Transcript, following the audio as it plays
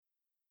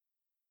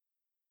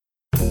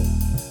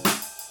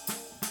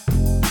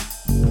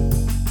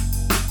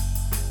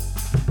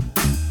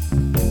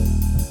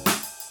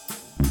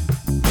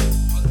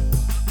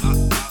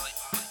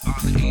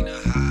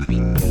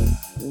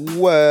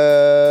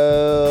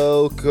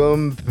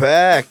Welcome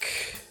back.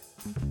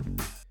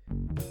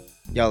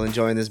 Y'all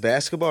enjoying this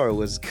basketball? It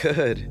was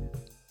good.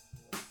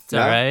 It's all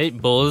right.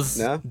 Bulls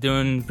No?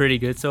 doing pretty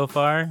good so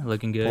far.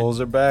 Looking good.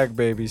 Bulls are back,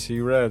 baby. See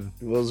red.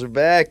 Wolves are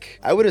back.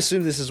 I would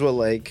assume this is what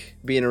like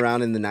being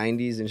around in the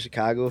 90s in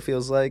Chicago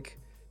feels like.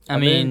 I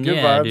mean, good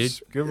yeah, vibes.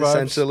 dude. Good vibes.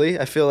 Essentially,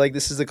 I feel like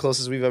this is the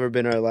closest we've ever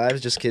been in our lives.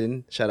 Just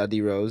kidding. Shout out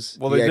D Rose.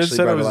 Well, He they did actually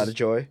said it brought a was- lot of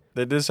joy.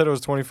 They did said it was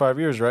 25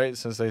 years, right?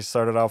 Since they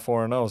started out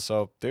 4-0.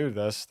 So, dude,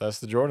 that's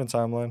the Jordan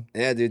timeline.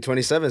 Yeah, dude,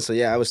 27. So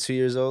yeah, I was 2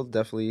 years old.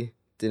 Definitely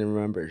didn't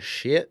remember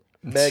shit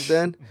back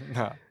then.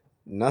 Nah.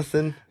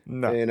 Nothing.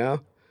 No. You know.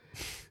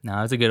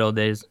 No, it's a good old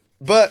days.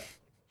 But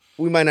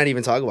we might not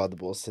even talk about the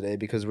Bulls today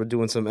because we're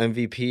doing some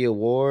MVP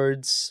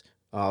awards,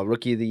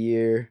 Rookie of the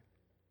Year,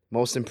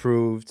 Most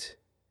Improved,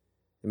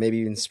 and maybe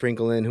even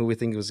sprinkle in who we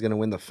think was going to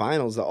win the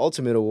finals, the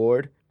Ultimate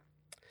Award.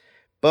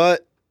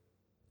 But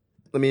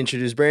let me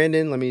introduce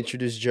Brandon. Let me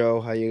introduce Joe.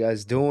 How you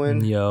guys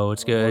doing? Yo,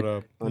 what's good? What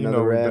up? You Another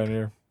know we've rap. been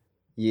here.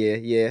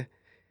 Yeah.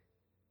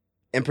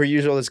 And per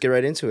usual, let's get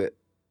right into it.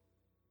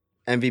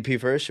 MVP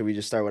first. Should we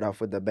just start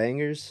off with the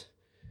bangers,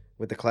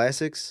 with the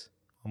classics?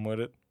 I'm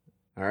with it.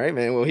 All right,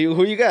 man. Well,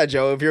 who you got,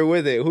 Joe? If you're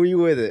with it, who you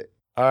with it?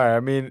 All right.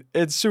 I mean,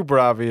 it's super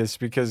obvious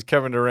because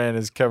Kevin Durant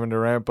is Kevin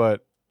Durant,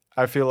 but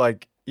I feel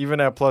like even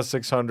at plus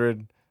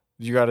 600,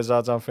 you got his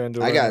odds on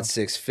FanDuel? I right got now?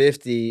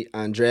 650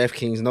 on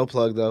DraftKings. No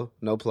plug though.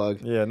 No plug.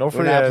 Yeah, no We're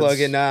free not ads.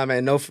 plugging. Nah,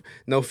 man.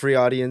 No free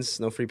audience.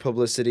 No free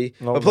publicity.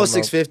 No, but plus no,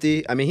 no.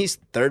 650. I mean, he's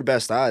third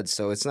best odds,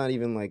 so it's not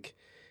even like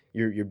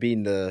you're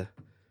beating the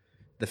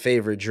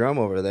favorite drum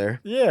over there.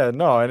 Yeah,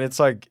 no, and it's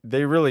like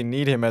they really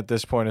need him at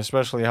this point,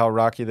 especially how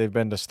rocky they've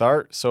been to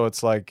start. So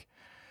it's like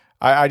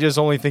I just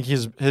only think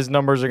his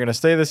numbers are going to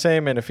stay the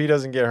same, and if he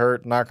doesn't get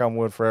hurt, knock on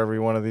wood for every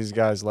one of these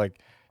guys, like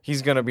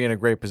he's going to be in a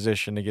great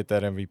position to get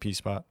that MVP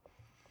spot.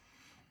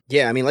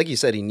 Yeah, I mean, like you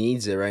said, he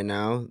needs it right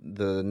now.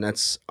 The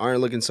Nets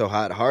aren't looking so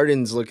hot.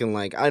 Harden's looking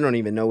like I don't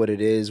even know what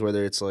it is.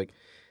 Whether it's like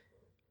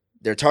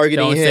they're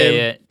targeting Don't him. say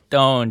it.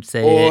 Don't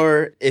say it.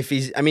 Or if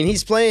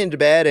he's playing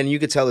bad, and you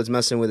could tell it's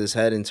messing with his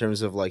head in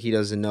terms of like he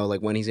doesn't know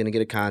like when he's gonna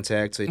get a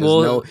contact, so he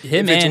doesn't know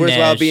him if it's and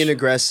worthwhile Nash. being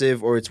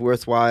aggressive or it's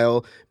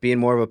worthwhile being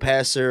more of a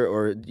passer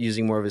or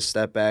using more of his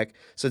step back.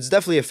 So it's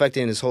definitely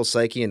affecting his whole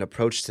psyche and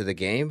approach to the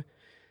game.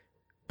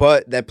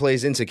 But that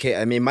plays into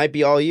I mean, it might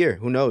be all year.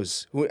 Who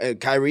knows?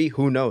 Kyrie?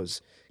 Who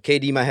knows?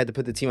 KD might have to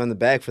put the team on the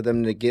back for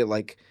them to get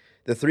like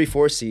the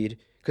 3-4 seed.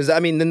 Because,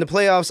 I mean, in the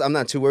playoffs, I'm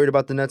not too worried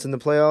about the Nets in the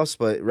playoffs,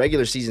 but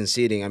regular season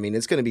seeding, I mean,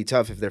 it's going to be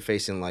tough if they're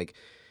facing, like,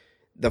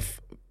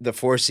 the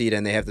 4 seed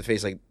and they have to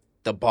face, like,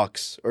 the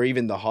Bucks or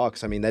even the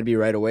Hawks. I mean, that'd be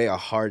right away a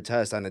hard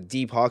test on a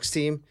deep Hawks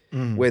team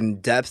when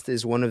depth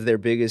is one of their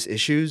biggest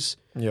issues.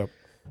 Yep.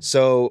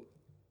 So,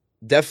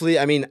 definitely,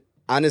 I mean,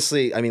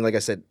 honestly, I mean, like I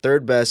said,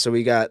 third best. So,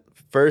 we got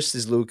first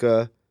is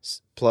Luka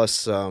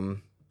plus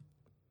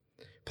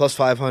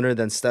 500,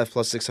 then Steph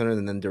plus 600,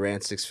 and then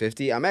Durant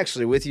 650. I'm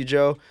actually with you,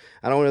 Joe.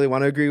 I don't really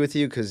want to agree with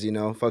you because, you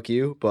know, fuck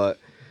you, but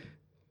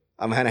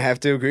I'm going to have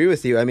to agree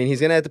with you. I mean, he's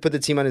going to have to put the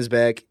team on his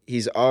back.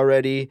 He's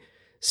already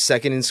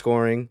second in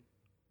scoring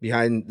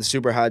behind the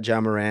super hot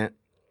Ja Morant.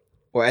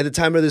 Well, at the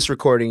time of this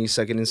recording, he's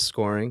second in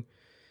scoring.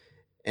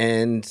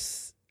 And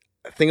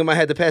I think I might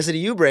have to pass it to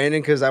you,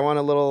 Brandon, because I want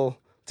a little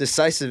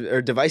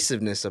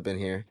divisiveness up in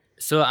here.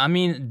 So, I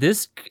mean,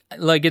 this,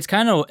 like, it's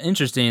kind of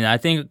interesting. I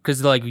think,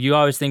 because, like, you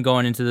always think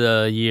going into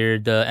the year,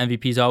 the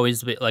MVP is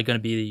always, like, going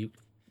to be,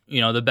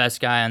 you know, the best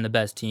guy on the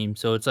best team.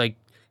 So, it's like,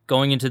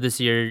 going into this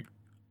year,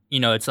 you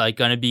know, it's, like,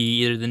 going to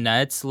be either the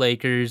Nets,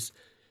 Lakers,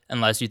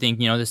 unless you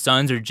think, you know, the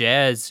Suns or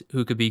Jazz,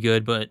 who could be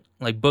good. But,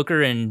 like,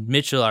 Booker and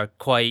Mitchell are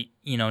quite,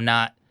 you know,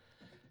 not,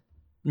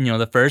 you know,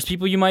 the first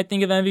people you might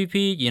think of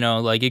MVP. You know,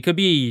 like, it could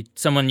be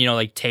someone, you know,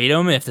 like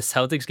Tatum if the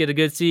Celtics get a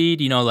good seed.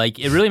 You know, like,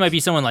 it really might be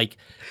someone, like,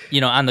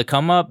 you know, on the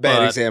come up.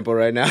 Bad example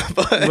right now,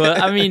 but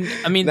I mean,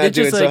 not they're doing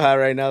just so like, hot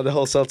right now, the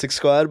whole Celtics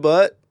squad,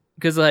 but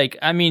because, like,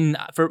 I mean,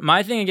 for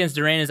my thing against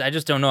Durant is I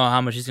just don't know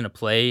how much he's going to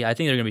play. I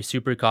think they're going to be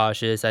super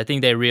cautious. I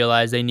think they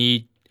realize they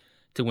need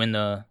to win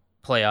the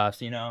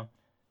playoffs, you know?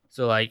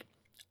 So, like,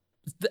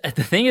 the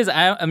thing is,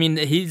 I mean,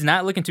 he's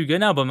not looking too good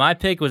now, but my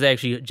pick was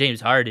actually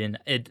James Harden.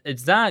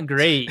 It's not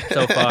great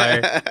so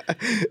far.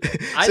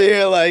 So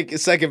you're like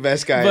second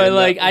best guy, But, and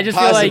like, I just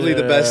feel like possibly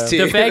the best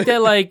team. The fact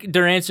that, like,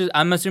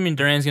 I'm assuming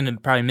Durant's going to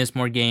probably miss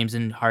more games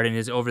than Harden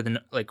is over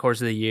the, like,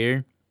 course of the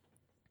year.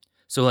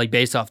 So, like,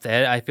 based off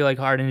that, I feel like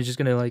Harden is just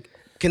going to, like,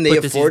 Can they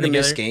put the afford to season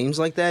miss together. games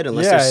like that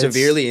unless Yeah, they're it's-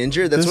 severely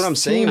injured? That's this what I'm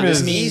saying. team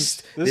This is-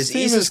 East this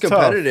team is is tough.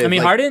 competitive. I mean,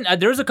 Like, Harden,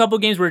 there was a couple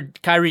games where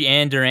Kyrie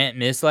and Durant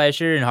missed last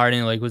year, and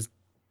Harden, like, was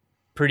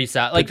pretty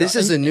solid. Like, but this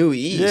is a new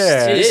East.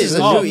 Yeah, It this is. is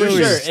a Oh, new for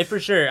East. sure. For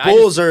sure.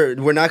 Bulls were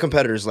not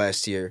competitors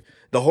last year.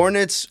 The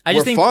Hornets I were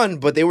just think- fun,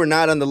 but they were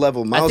not on the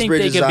level. Miles think they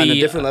Bridges could is on a be,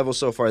 different level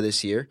so far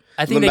this year.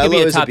 I think they could be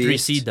LaMelo a is top 3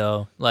 beast. seed,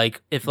 though.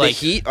 Like, if, The like,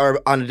 Heat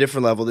are on a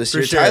different level this For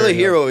year. sure, Tyler yeah.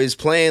 Hero is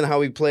playing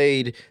how he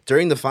played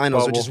during the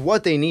finals, which Bubble. is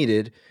what they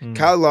needed.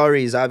 Kyle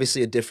Lowry is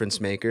obviously a difference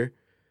maker.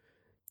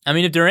 I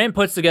mean, if Durant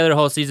puts together a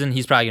whole season,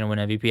 he's probably going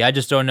to win MVP. I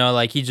just don't know.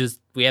 Like,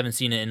 we haven't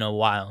seen it in a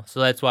while. So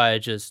that's why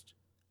it's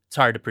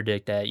hard to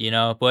predict that, you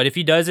know? But if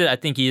he does it, I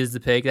think he is the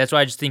pick. That's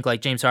why I just think,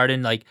 like, James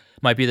Harden, like,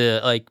 might be the,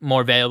 like,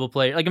 more valuable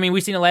player. Like, I mean,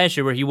 we've seen it last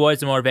year where he was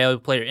the more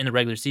valuable player in the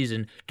regular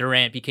season.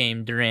 Durant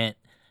became Durant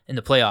in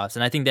the playoffs.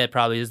 And I think that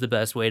probably is the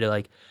best way to,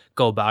 like,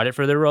 go about it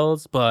for their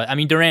roles. But, I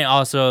mean, Durant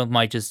also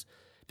might just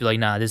be like,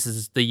 nah, this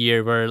is the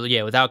year where,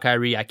 yeah, without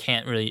Kyrie, I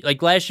can't really.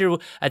 Like, last year,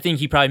 I think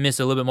he probably missed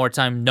a little bit more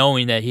time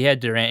knowing that he had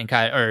Durant and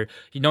Kyrie, or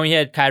knowing he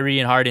had Kyrie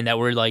and Harden that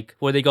were, like,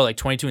 where they go, like,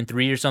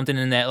 22-3 or something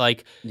in that,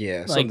 like, Yeah,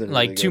 like something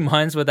really 2 good.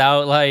 months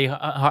without, like,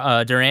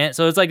 Durant.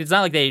 So it's like, it's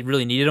not like they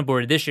really needed him,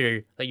 but this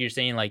year, like you're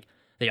saying, like,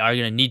 they are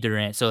going to need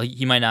Durant. So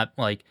he might not,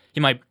 like, he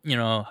might, you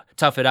know,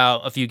 tough it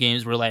out a few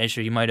games where last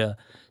year he might have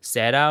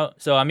sat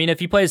out. So, I mean, if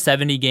he plays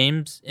 70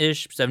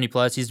 games-ish, 70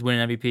 plus, he's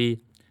winning MVP.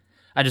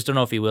 I just don't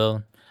know if he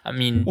will. I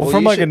mean, Well, Well,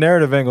 from you like a should-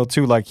 narrative angle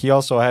too, like he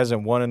also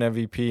hasn't won an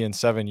MVP in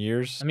 7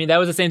 years. that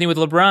was the same thing with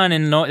LeBron,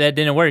 and no, that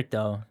didn't work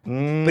though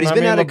But he's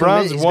been out of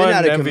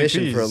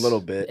commission for a little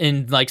bit.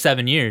 in like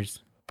 7 years.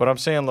 But I'm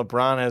saying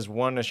LeBron has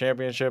won a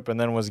championship and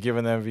then was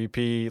given the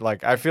MVP.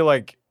 Like I feel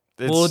like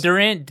it's, Well,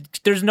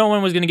 Durant, there's no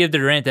one was going to give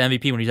Durant the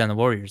MVP when he's on the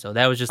Warriors, so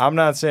that was just. I'm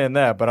not saying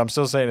that, but I'm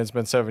still saying it's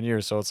been 7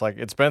 years, so it's like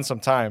it's been some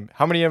time.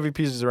 How many MVPs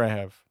does Durant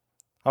have?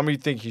 How many do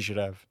you think he should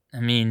have? I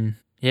mean,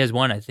 he has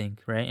one, I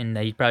think, right? And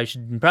he probably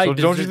should. So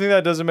don't you think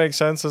that doesn't make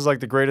sense as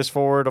like the greatest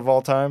forward of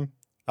all time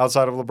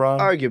outside of LeBron?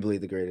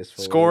 Arguably the greatest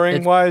forward.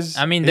 Scoring wise,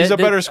 I mean, he's a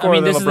better scorer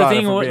than this LeBron. is the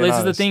thing. if we're being This is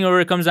the honest. thing where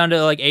it comes down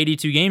to like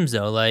 82 games,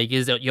 though. Like,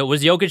 was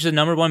Jokic the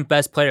number one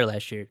best player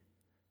last year?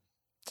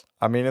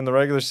 I mean, in the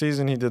regular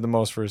season, he did the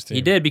most for his team.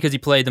 He did because he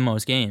played the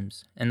most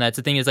games, and that's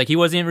the thing. Is like he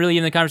wasn't really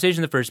in the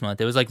conversation the first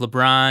month. It was like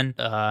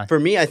LeBron. For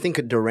me, I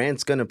think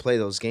Durant's gonna play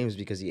those games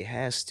because he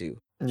has to.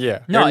 Yeah.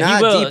 No, They're he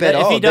not will. deep at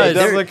If all. he does, It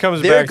definitely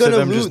comes they're back to gonna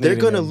them lose. just They're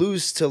needing gonna him.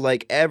 lose to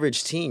like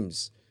average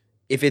teams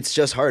if it's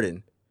just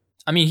Harden.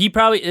 I mean, he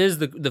probably is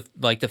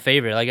the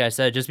favorite. Like I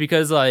said, just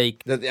because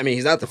like I mean,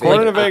 he's not the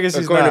According favorite. to Vegas,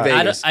 he's According not. to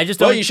Vegas. I just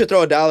Well, don't. you should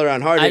throw $1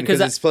 on Harden because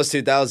 'cause it's plus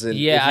 2,000.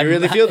 Yeah, if you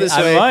really feel this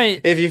I way.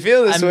 might. If you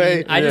feel this I mean,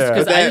 way, I just Yeah.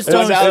 because I That- just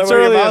that's don't. how- It's where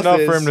your early mouth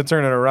enough for is. him to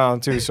turn it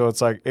around too, so it's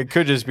like it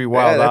could just be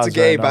wild. yeah, that's a odds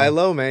gay right buy now.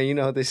 low, man. You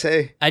know what they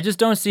say. I just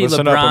don't see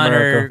Listen up, LeBron or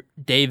America.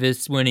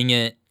 Davis winning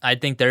it. I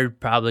think they're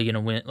probably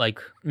gonna win, like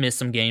miss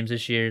some games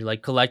this year,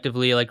 like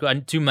collectively, like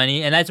too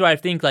many, and that's why I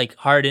think like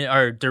Harden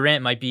or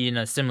Durant might be in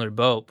a similar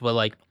boat. But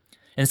like,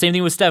 and same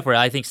thing with Steph, where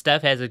I think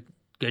Steph has a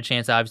good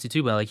chance, obviously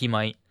too. But like he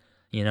might,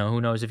 you know,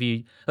 who knows if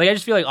he like. I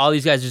just feel like all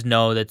these guys just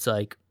know that's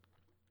like,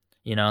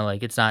 you know,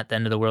 like it's not the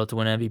end of the world to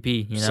win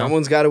MVP. You know,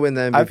 Someone's got to win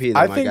the MVP.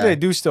 I though, my think guy. they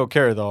do still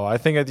care though. I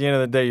think at the end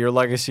of the day, your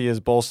legacy is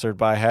bolstered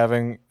by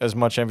having as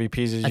much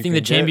MVPs as you I think can the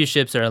get.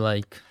 championships are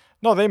like.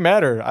 No, they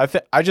matter.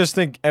 I just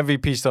think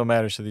MVP still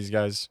matters to these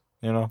guys.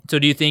 You know. So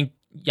do you think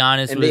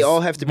Giannis And was they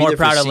all have to be more there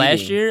for proud of last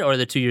seeding. year or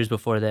the 2 years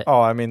before that?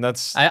 Oh, I mean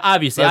that's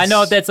Obviously, I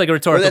know that's like a Or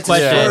rhetorical that's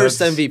question. his Yeah, first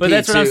that's- MVP. But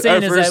that's what I'm too,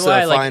 saying or is that first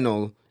why, like-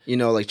 final,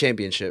 like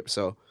championship.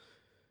 So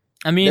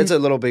I mean, that's a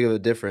little big of a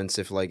difference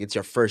if like it's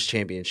your first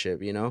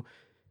championship.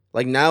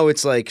 Like now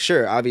it's like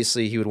sure,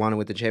 obviously he would want to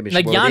win the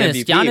championship. like or the Giannis,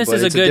 MVP, Giannis but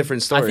is it's a good.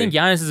 different story. I think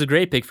Giannis is a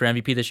great pick for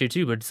MVP this year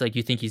too. But it's like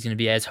you think he's going to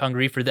be as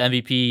hungry for the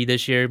MVP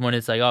this year when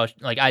it's like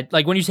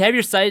like when you have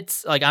your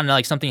sights like on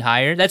like something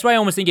higher. That's why I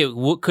almost think it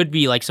could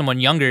be like someone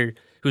younger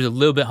who's a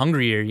little bit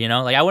hungrier. You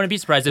know, like I wouldn't be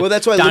surprised if Well,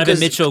 that's why Donovan Luka's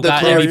Mitchell the got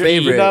clear MVP.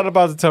 favorite. You're not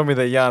about to tell me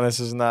that Giannis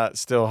is not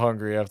still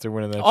hungry after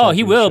winning that. Oh,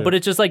 he will, championship. but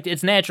it's just like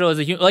it's natural as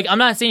a human. Like I'm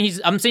not saying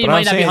I'm saying he But might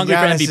I'm not be saying hungry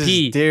Giannis for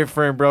MVP. is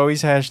different, bro.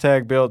 He's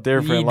hashtag built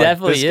different. He Like,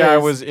 definitely this guy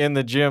is. was in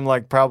the gym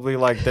like probably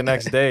like the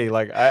next day.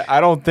 Like I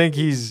don't think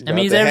he's. I mean,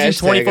 he's the averaging hashtag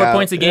 24 out.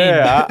 points a game.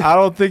 Yeah, I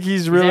don't think he's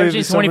He's really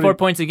averaging 24 somebody-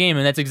 points a game,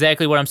 and that's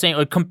exactly what I'm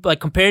saying. Like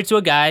compared to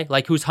a guy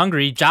like who's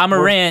hungry, Ja We're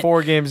Morant.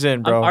 4 games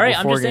in, bro. All right, We're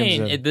I'm 4 just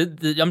games saying.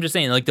 in. I'm just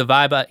saying, like the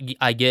vibe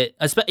I get,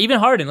 even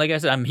Harden. Like I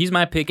said, he's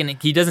my pick, and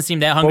he doesn't seem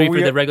that hungry for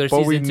the regular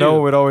season But we too.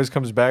 know it always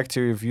comes back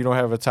to if you don't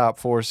have a top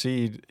 4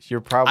 seed, you're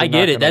probably. I get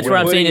not it. gonna That's win. where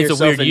I'm saying Putting it's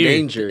a weird yourself in year.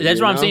 danger, That's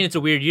you why I'm know? saying it's a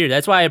weird year.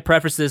 That's why I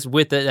preface this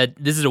with that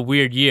this is a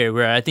weird year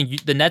where I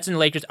think the Nets and the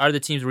Lakers are the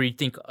teams where you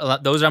think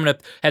those are going to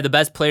have the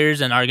best players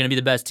and are going to be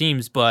the best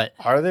teams. But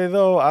Are they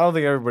though? I don't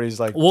think everybody's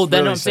like. well,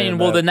 then really I'm saying,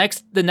 that.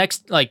 the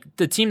next like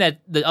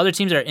the other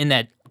teams that are in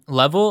that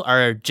level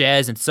are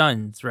Jazz and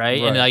Suns, right?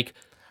 And Right. like.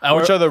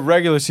 Which are the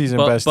regular season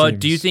best But teams?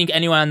 do you think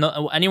anyone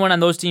on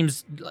those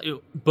teams, like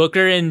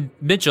Booker and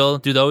Mitchell,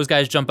 do those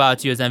guys jump out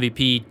to you as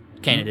MVP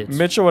candidates?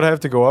 Mitchell would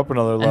have to go up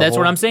another level? And that's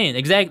what I'm saying.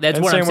 Exactly. That's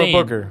And what I'm same with saying.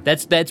 Booker.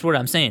 That's what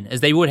I'm saying.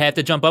 Is they would have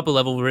to jump up a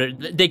level where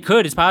they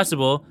could. It's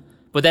possible.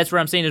 But that's what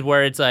I'm saying is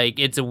where it's like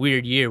it's a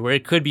weird year where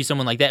it could be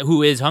someone like that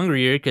who is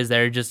hungrier because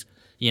they're just.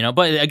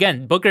 But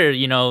again, Booker,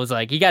 was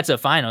like he got to the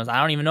finals. I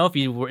don't even know if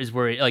he is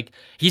worried. Like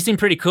he seemed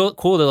pretty cool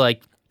to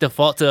like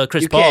default to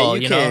Chris Paul.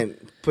 You can't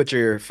put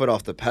your foot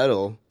off the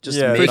pedal just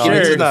Yeah, to make for it sure.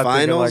 into he's the not thinking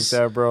like finals.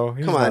 that, bro.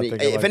 He's Come not on,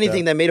 thinking if like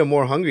anything, that made him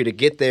more hungry to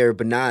get there,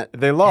 but not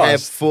They lost.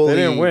 have fully.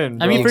 They didn't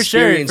win. I mean, bro. for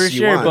sure, experience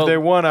you want. If they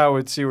won, I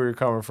would see where you're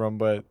coming from,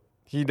 but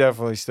he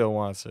definitely still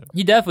wants it.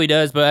 He definitely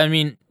does. But I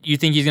mean, you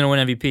think he's gonna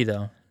win MVP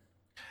though?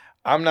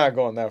 I'm not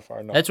going that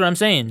far. No. That's what I'm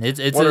saying. It's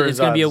What are it's his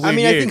gonna be a odds? weird I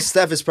mean, year. I think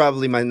Steph is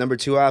probably my number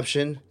 2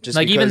 option. Just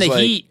Like because, even the like,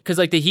 Heat, because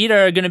like the Heat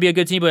are gonna be a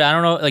good team, but I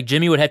don't know. Like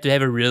Jimmy would have to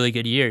have a really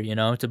good year, to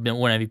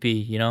win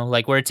MVP.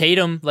 Like where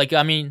Tatum, like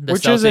I mean, the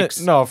Which Celtics.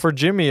 isn't no for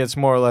Jimmy. It's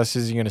more or less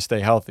is he going to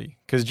stay healthy?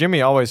 Because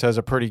Jimmy always has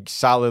a pretty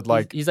solid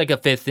like. He's like a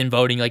fifth in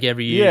voting like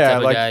every year. Yeah, type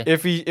of like guy.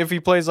 if he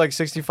plays like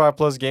 65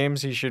 plus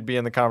games, he should be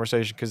in the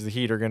conversation because the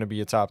Heat are going to be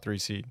a top 3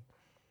 seed.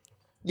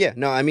 Yeah,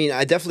 no, I mean,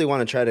 I definitely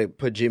want to try to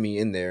put Jimmy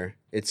in there.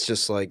 It's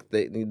just like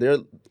they're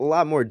a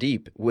lot more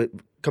deep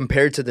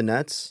compared to the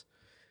Nets.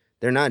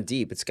 They're not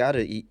deep. It's got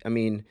to. I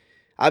mean,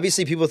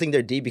 obviously, people think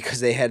they're deep because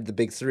they had the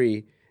big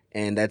 3,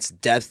 and that's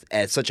depth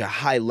at such a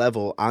high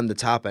level on the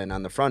top end,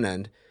 on the front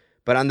end.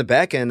 But on the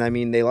back end, I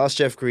mean, they lost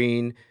Jeff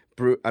Green.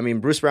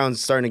 Bruce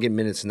Brown's starting to get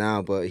minutes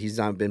now, but he's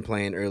not been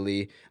playing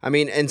early. I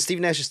mean, and Steve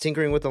Nash is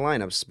tinkering with the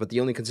lineups, but the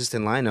only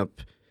consistent lineup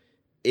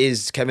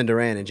is Kevin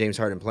Durant and James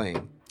Harden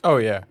playing. Oh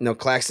yeah, No,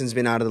 Claxton's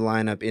been out of the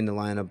lineup, in the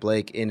lineup.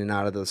 Blake in and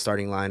out of the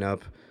starting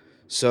lineup.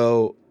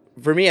 So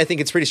for me, I think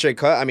it's pretty straight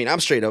cut. I mean, I'm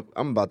straight up.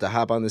 I'm about to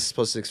hop on this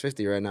plus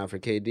 650 right now for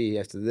KD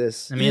after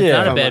this. I mean, it's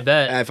Yeah. not a bad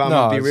bet. If I'm No,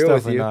 gonna be it's real with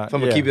definitely you, not. if I'm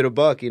gonna Yeah. keep it a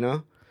buck,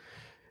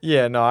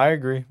 yeah. No, I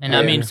agree. And Yeah.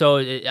 I mean, so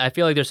I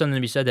feel like there's something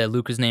to be said that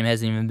Luka's name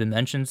hasn't even been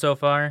mentioned so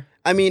far.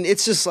 I mean,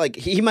 it's just like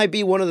he might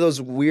be one of those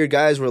weird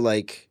guys where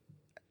like,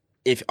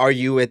 are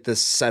you at the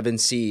 7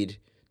 seed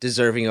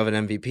deserving of an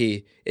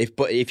MVP?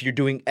 But if you're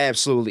doing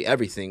absolutely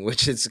everything,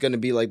 which it's gonna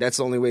be like that's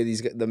the only way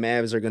the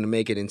Mavs are gonna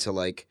make it into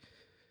like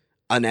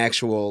an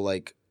actual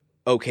like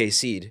okay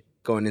seed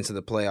going into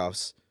the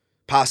playoffs,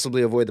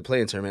 possibly avoid the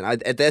play-in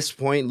tournament. At this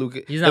point,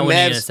 Luka, He's not the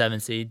winning in a Mavs, 7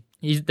 seed.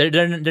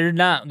 They're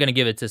not gonna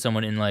give it to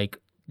someone in like.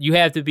 You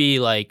have to be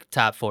like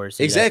top 4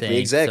 seed. I Exactly.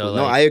 think. So,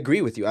 No, like, I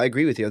agree with you.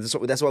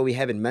 That's why we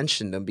haven't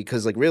mentioned them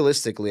because, like,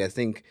 realistically, I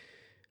think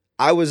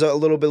I was a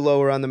little bit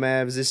lower on the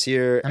Mavs this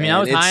year. I mean, I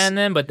was high on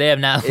them, but they have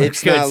not looked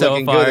It's good not so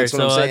looking far. good. That's what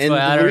So I'm saying. that's And why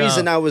I the don't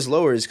reason know. I was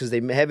lower is because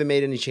they haven't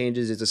made any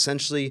changes. It's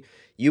essentially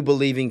you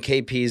believing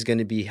KP is going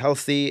to be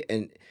healthy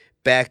and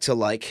back to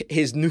like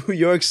his New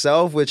York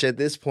self, which at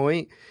this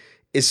point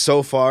is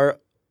so far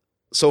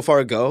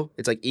ago.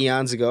 It's like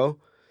eons ago.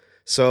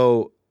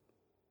 So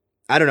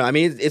I don't know. I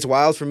mean, it's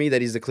wild for me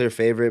that he's the clear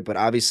favorite, but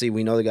obviously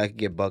we know the guy could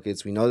get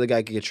buckets. We know the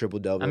guy could get triple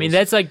doubles. I mean,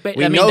 that's like we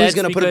know he's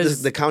going to put up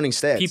the counting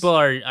stats. People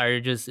are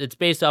just it's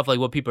based off like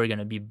what people are going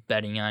to be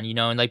betting on,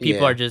 and like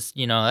people Yeah. are just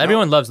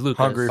everyone loves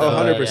Luka. Hungry so,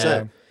 for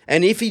 100%.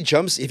 And if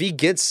he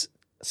gets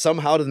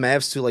somehow to the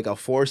Mavs to like a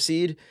 4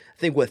 seed, I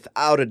think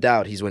without a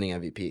doubt he's winning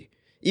MVP.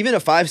 Even a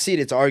 5 seed,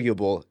 it's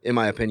arguable in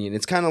my opinion.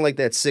 It's kind of like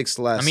that 6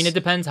 less. I mean, it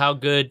depends how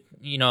good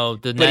the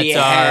but Nets he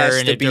are has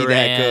and to if be that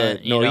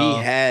Durant, good. No,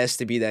 he has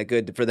to be that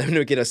good for them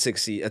to get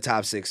a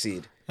top 6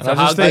 seed. And So I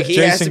how just good- think Like he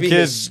has to Jason be Kidd.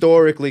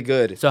 historically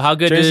good. So how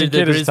good Jason do the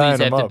Kidd is Grizzlies tying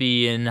have him to up.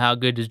 be, and how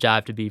good does Ja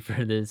have to be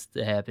for this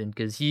to happen?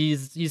 Because he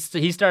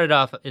started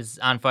off as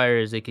on fire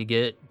as they could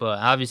get, but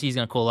obviously he's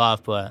gonna cool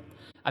off. But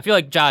I feel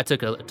like Ja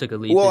took a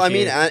leap. Well, this I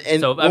mean, year.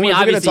 and So, when we're going to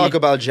obviously, talk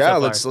about Ja, so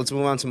far. let's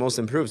move on to most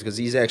improved because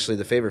he's actually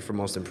the favorite for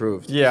most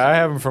improved. Yeah, I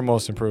have him for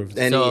most improved.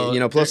 And So,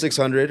 he, plus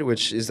 600,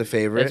 which is the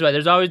favorite. That's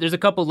right. There's a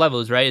couple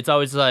levels, right? It's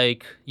always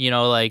like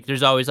like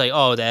there's always like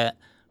that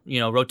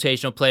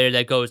rotational player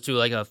that goes to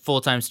like a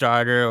full-time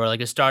starter or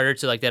like a starter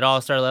to like that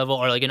all-star level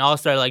or like an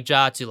all-star like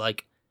Ja to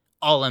like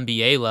all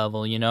NBA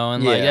level, and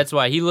like Yeah. that's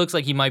why he looks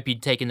like he might be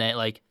taking that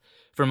like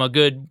from a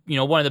good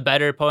one of the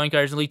better point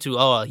guards in the league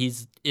to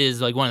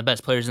is like one of the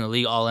best players in the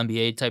league, all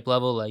NBA type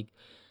level. Like,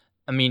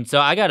 I mean, so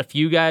I got a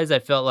few guys I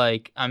felt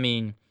like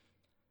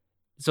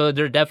so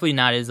they're definitely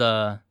not as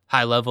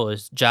high level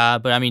as Ja,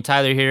 but I mean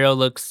Tyler Hero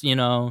looks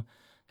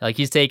like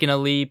he's taking a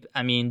leap.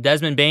 I mean,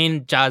 Desmond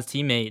Bane, Ja's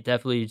teammate,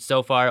 definitely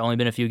so far only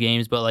been a few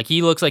games, but like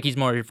he looks like he's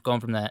more going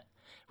from that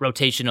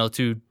rotational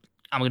to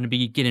I'm going to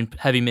be getting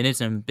heavy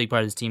minutes and a big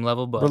part of his team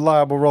level. But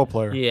Reliable role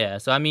player. yeah,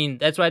 so I mean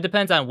that's why it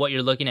depends on what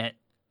you're looking at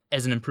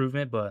as an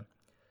improvement. But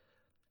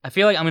I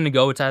feel like I'm going to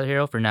go with Tyler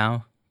Hero for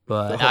now.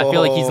 But I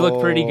feel like he's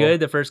looked pretty good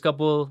the first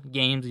couple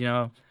games,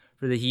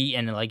 for the Heat,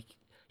 and like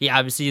he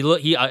obviously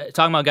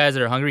talking about guys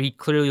that are hungry. He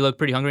clearly looked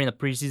pretty hungry in the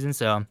preseason,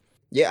 so.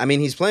 Yeah, I mean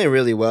he's playing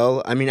really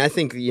well. I mean I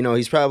think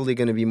he's probably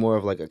going to be more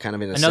of like a kind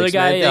of in a Another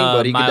six-man guy, thing,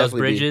 but he could Miles definitely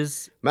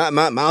Bridges. be.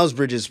 Miles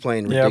Bridges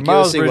playing Yeah,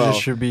 ridiculously Miles Bridges well.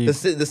 should be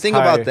The thing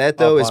high about that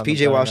though up is on the PJ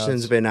betting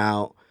Washington's odds. been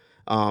out.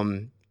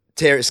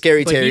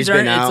 Scary But Terry's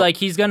been out. It's like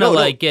he's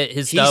gonna get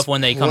his stuff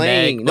when they come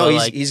back. No, but, he's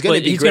like, he's going to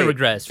but be he's great, gonna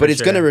regress, but for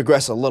it's going to sure.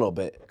 regress a little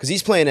bit because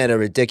he's playing at a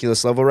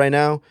ridiculous level right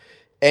now,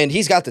 and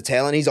he's got the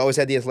talent. He's always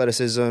had the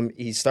athleticism.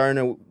 He's starting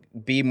to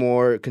be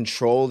more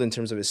controlled in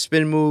terms of his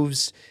spin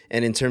moves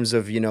and in terms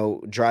of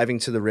driving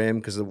to the rim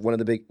because one of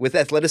the big with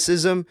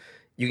athleticism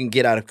you can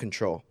get out of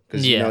control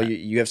because Yeah.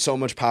 you have so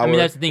much power. I mean,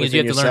 that's the thing is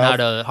you within have to learn how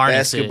yourself. to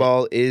harness it.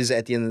 Basketball is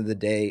at the end of the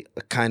day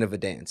a kind of a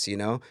dance.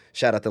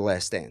 Shout out the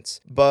Last Dance,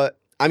 but.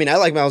 I mean, I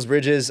like Miles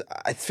Bridges.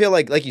 I feel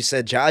like you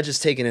said, Ja is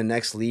taking a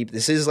next leap.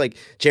 This is like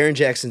Jaren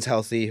Jackson's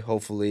healthy,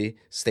 hopefully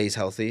stays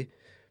healthy.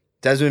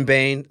 Desmond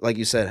Bane, like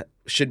you said,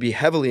 should be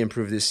heavily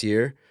improved this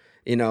year.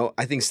 You know,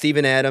 I think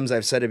Steven Adams,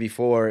 I've said it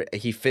before,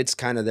 he fits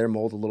kind of their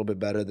mold a little bit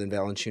better than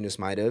Valanciunas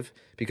might have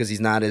because he's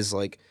not as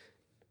like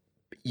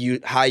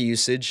high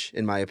usage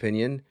in my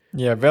opinion.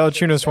 Yeah,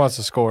 Valanciunas wants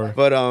to score.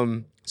 But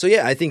so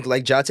yeah, I think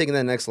like Ja taking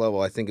that next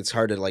level, I think it's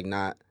hard to like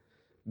not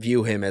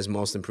view him as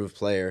most improved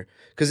player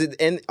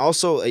and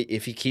also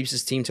if he keeps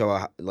his team to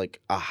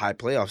a high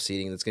playoff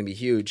seeding, that's gonna be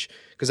huge.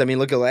 Because I mean,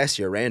 look at last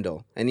year,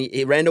 Randall, and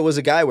Randall was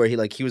a guy where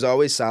he was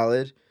always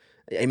solid.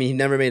 I mean, he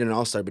never made an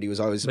All-Star, but he was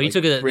always But he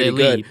took pretty a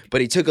good. leap. But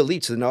he took a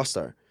leap to an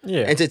All-Star.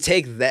 Yeah. And to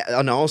take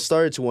an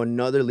All-Star to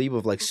another leap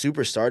of like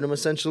superstardom,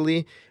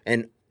 essentially,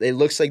 and it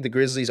looks like the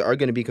Grizzlies are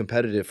going to be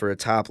competitive for a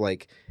top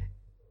like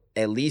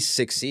at least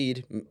 6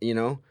 seed, you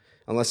know,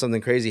 unless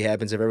something crazy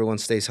happens if everyone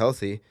stays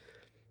healthy.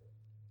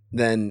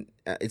 Then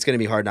it's going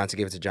to be hard not to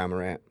give it to Ja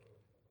Morant.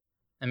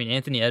 I mean,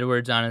 Anthony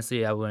Edwards,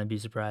 honestly, I wouldn't be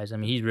surprised. I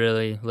mean, he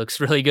really looks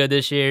really good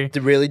this year. It's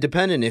really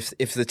dependent.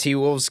 If the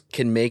T-Wolves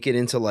can make it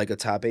into like a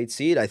top 8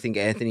 seed, I think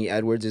Anthony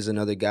Edwards is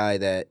another guy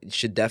that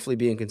should definitely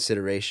be in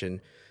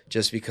consideration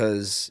just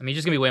because... I mean, he's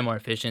just going to be way more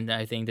efficient,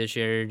 I think, this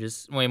year.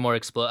 Just way more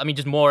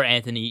just more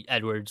Anthony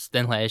Edwards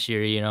than last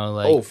year, you know?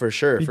 Like, oh, for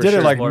sure. He did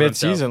it like more of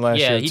himself. mid-season last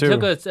year, Yeah, he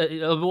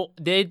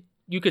took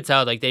you could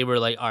tell, like, they were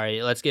like, all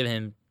right, let's give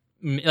him...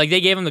 Like, they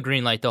gave him the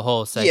green light the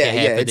whole second half of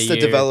the year. It's the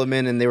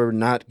development, and they were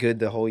not good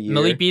the whole year.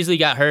 Malik Beasley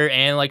got hurt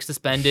and, like,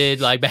 suspended,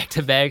 like,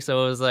 back-to-back,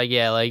 so it was like,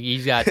 yeah, like,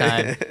 he's got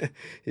time.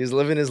 He was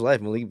living his life.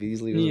 Malik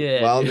Beasley was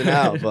Yeah. wilding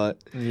out, but...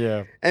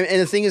 Yeah. And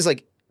the thing is,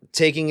 like,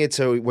 taking it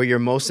to where you're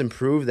most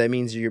improved, that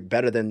means you're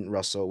better than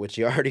Russell, which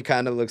he already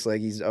kind of looks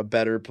like he's a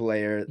better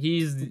player.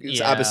 It's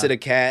opposite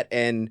of Cat,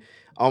 and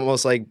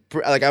almost like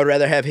I would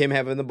rather have him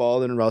having the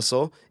ball than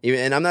Russell.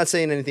 And I'm not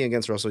saying anything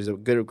against Russell. He's a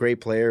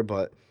great player,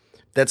 but...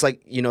 That's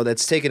like, you know,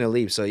 that's taking a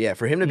leap. So, yeah,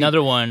 for him to be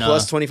another one,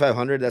 plus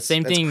 2,500, that's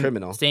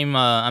criminal. Same,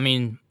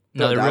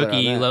 another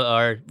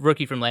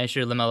rookie from last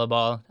year, LaMelo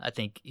Ball. I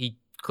think he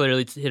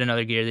clearly hit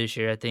another gear this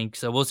year, I think.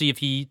 So we'll see if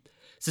he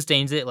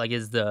sustains it, like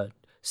is the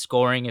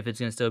scoring, if it's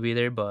going to still be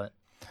there. But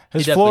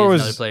his he floor is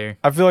was, another player.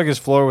 I feel like his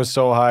floor was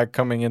so high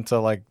coming into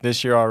like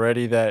this year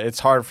already that it's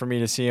hard for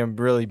me to see him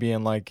really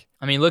being like.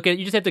 I mean, you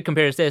just have to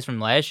compare his stats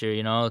from last year,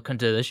 you know, to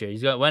this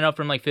year. Went up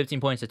from like 15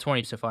 points to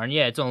 20 so far. And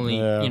yeah, it's only,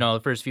 you know, the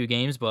first few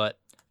games, but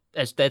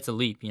that's a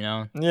leap, you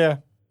know? Yeah.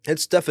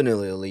 It's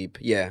definitely a leap,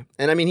 yeah.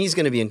 And I mean, he's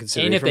going to be in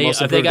consideration.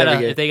 And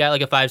if they got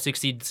like a 5-6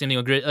 seed,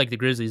 something like the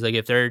Grizzlies, like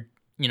if they're,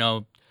 you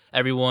know,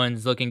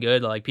 everyone's looking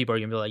good, like people are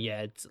going to be like,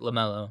 yeah, it's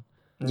LaMelo.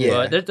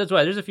 Yeah. But that's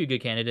why there's a few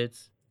good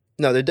candidates.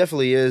 No, there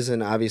definitely is.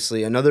 And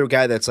obviously, another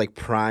guy that's like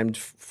primed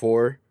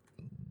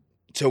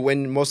to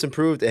win most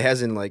improved, it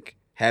hasn't like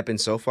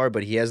happened so far,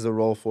 but he has the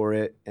role for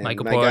it. And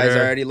Michael my Porter. guys are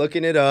already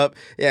looking it up.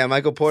 Yeah,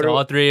 Michael Porter. So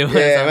all three of us.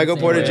 Yeah, Michael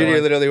Porter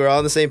Jr. Literally, we're all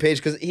on the same page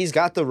because he's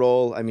got the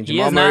role. I mean,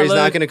 Jamal Murray's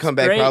not going to come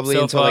back probably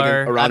until like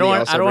around the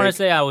All-Star I don't want break. to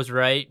say I was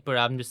right, but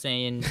I'm just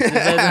saying it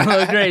doesn't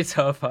look great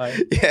so far.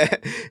 Yeah,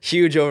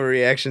 huge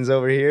overreactions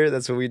over here.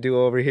 That's what we do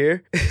over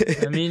here.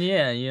 I mean,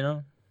 yeah, you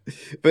know.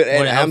 But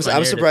I'm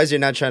surprised you're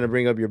not trying to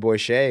bring up your boy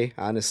Shea,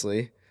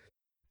 honestly.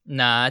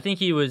 Nah, I think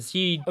he was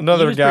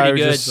another guy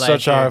pretty who's good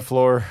just such a high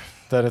floor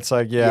that it's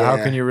like, Yeah. how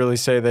can you really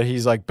say that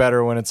he's like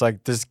better when it's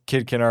like this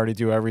kid can already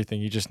do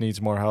everything? He just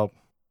needs more help.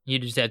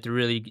 We'd have to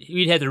really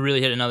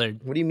hit another.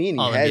 What do you mean?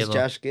 He has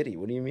Josh Giddey.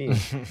 What do you mean?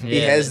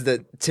 He Yeah. has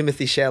the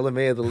Timothy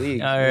Chalamet of the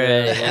league. All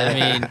right. I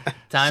mean,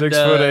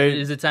 6'8".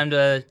 Is it time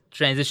to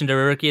transition to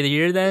Rookie of the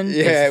Year then?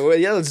 Yeah, well,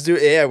 yeah, let's do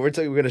it. Yeah, we're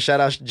going to shout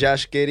out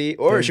Josh Giddey.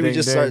 Or Ding, should we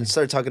ding, just ding.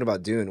 start talking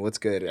about Dune? What's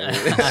good?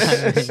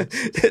 I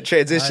mean,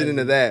 transition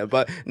into that.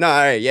 But no, all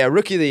right. Yeah,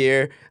 Rookie of the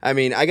Year. I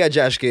mean, I got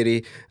Josh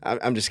Giddey.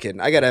 I'm just kidding.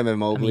 I got Evan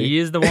Mobley. I mean, he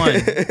is the one.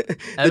 The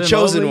Evan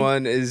chosen Mobley?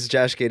 one is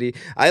Josh Giddey.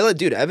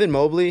 Dude, Evan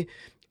Mobley.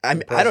 I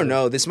don't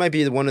know. This might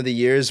be one of the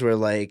years where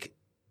like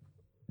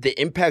the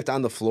impact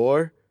on the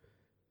floor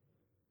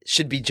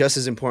should be just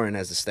as important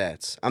as the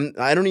stats.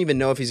 I don't even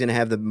know if he's going to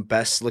have the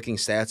best looking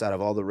stats out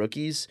of all the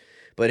rookies,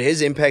 but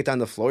his impact on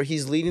the floor,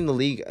 he's leading the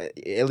league.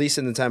 At least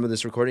in the time of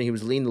this recording, he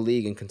was leading the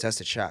league in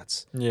contested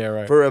shots. Yeah,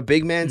 right. For a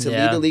big man to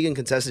lead the league in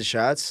contested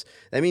shots,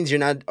 that means you're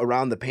not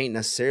around the paint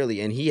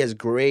necessarily, and he has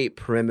great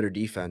perimeter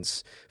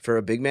defense for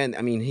a big man.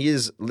 I mean, he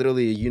is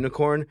literally a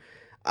unicorn.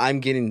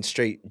 I'm getting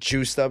straight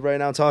juiced up right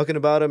now talking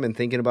about him and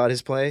thinking about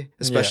his play,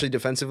 especially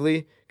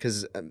defensively,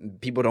 because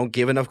people don't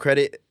give enough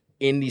credit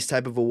in these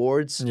type of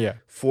awards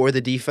for the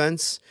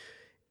defense.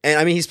 And,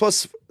 I mean, he's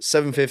plus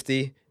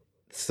 750,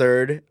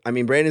 third. I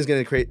mean, Brandon's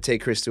going to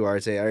take Chris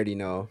Duarte. I already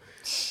know.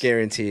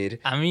 Guaranteed.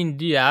 I mean,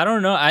 yeah, I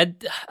don't know.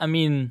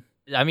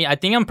 I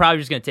think I'm probably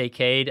just going to take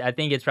Cade. I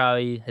think it's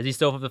probably... Is he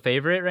still the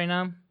favorite right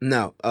now?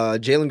 No.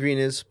 Jalen Green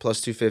is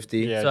plus 250.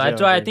 Yeah, so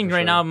that's why I think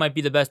right now might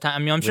be the best time. I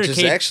mean, I'm sure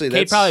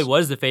Cade probably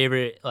was the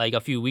favorite like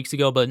a few weeks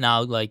ago, but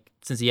now, like,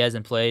 since he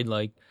hasn't played,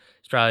 like,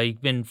 it's probably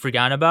been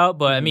forgotten about.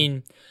 But, I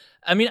mean,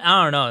 I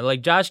don't know.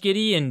 Like, Josh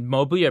Giddey and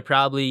Mobley are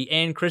probably...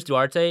 And Chris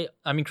Duarte.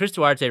 I mean, Chris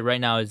Duarte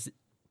right now is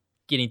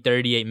getting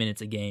 38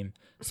 minutes a game.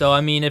 So,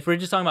 I mean, if we're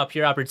just talking about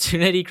pure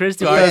opportunity, Chris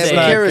Yeah, Duarte,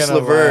 but Karis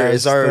LeVert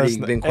has already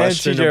been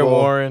questionable. And TJ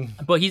Warren.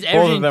 but he's Both of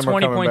averaging them are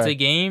 20 coming points a back.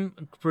 game,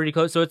 pretty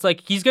close. So it's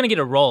like he's going to get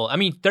a roll. I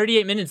mean,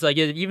 38 minutes, like,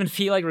 even if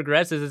he, like,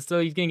 regresses, it's still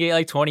he's going to get,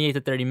 like, 28 to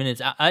 30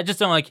 minutes. I just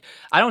don't, like,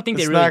 I don't think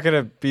It's they really... not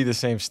going to be the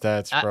same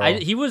stats, bro.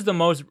 he was the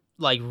most,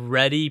 like,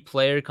 ready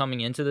player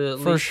coming into the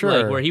league. For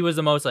sure. Like, where he was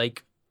the most,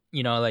 like,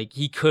 you know, like,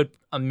 he could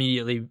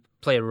immediately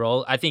play a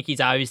role. I think he's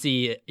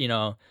obviously, you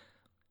know,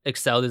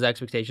 excelled his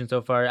expectations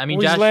so far. I mean,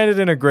 Well, Josh... he's landed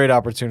in a great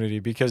opportunity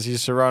because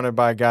he's surrounded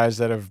by guys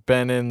that have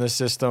been in the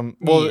system.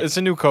 Well, Yeah. it's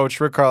a new coach.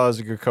 Rick Carlisle's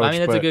a good coach. I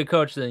mean, that's a but good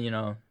coach, then, you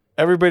know...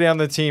 everybody on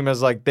the team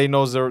is like they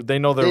know their They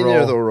role.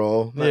 know the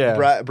role. Yeah.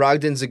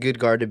 Brogdon's a good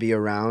guard to be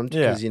around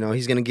Yeah. because, you know,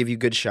 he's going to give you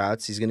good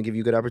shots. He's going to give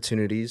you good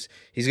opportunities.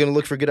 He's going to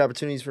look for good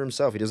opportunities for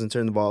himself. He doesn't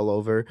turn the ball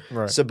over.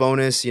 Right.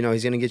 Sabonis, you know,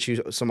 he's going to get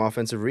you some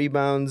offensive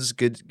rebounds,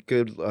 good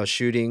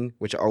shooting,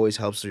 which always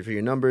helps for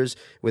your numbers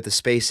with the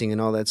spacing and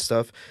all that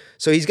stuff.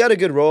 So he's got a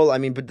good role. I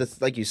mean, but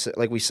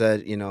like we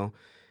said, you know,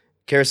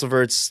 Karis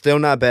LeVert's still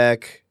not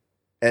back,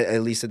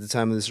 at least at the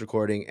time of this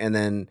recording, and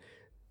then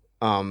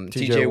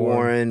TJ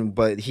Warren,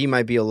 but he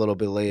might be a little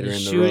bit later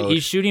in the road.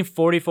 He's shooting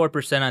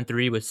 44% on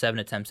 3 with 7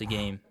 attempts a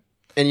game.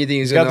 And you think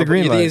he's got gonna? the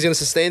green You think light. he's gonna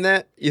sustain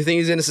that? You think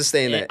he's gonna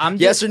sustain that? I'm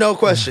Yes just- or no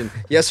question?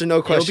 Yes or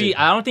no question?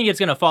 I don't think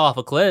it's gonna fall off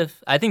a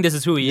cliff. I think this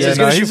is who he He's is.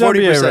 gonna no, shoot he's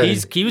NBA 40%. ready.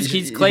 He's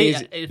You Clay.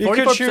 think he's-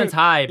 44% is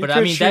high, he but I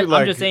could mean, shoot I'm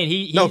like- just saying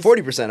he's No,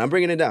 40%. I'm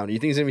bringing it down. You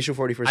think he's gonna be shoot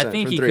 40%? I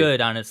think from he three? could,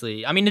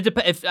 honestly. I mean,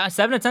 if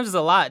 7 attempts is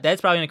a lot,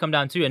 that's probably gonna come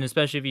down too, and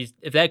especially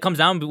if that comes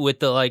down with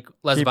the like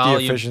less Keep the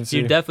volume, efficiency.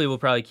 you definitely will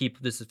probably keep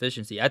this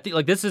efficiency. I think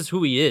like this is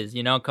who he is,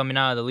 you know, coming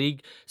out of the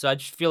league. So I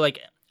just feel like,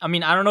 I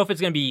mean, I don't know if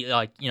it's gonna be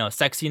like, you know,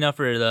 sexy enough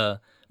for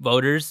the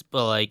voters,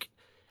 but like,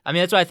 I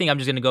mean, that's why I think I'm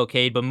just gonna go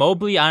Cade. But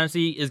Mobley,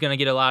 honestly, is gonna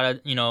get a lot of,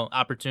 you know,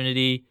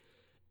 opportunity.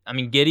 I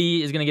mean,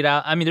 Giddey is gonna get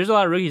out. I mean, there's a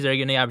lot of rookies that are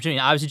gonna get opportunity.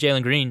 Obviously,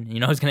 Jalen Green, you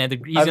know, he's gonna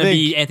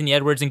be Anthony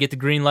Edwards and get the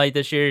green light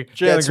this year.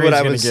 That's what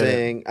I was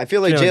saying. I feel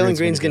like Jalen Jalen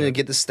Green's gonna gonna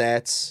get get the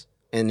stats,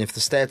 and if the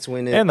stats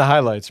win it, And the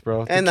highlights,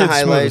 bro. And the the kid's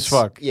smooth highlights, as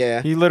fuck.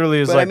 yeah. He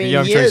literally is but like I mean, the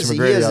young he Tracy he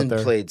McGrady out hasn't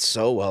there. played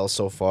so well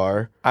so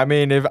far. I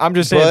mean, if I'm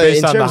just saying But based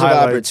in on the terms of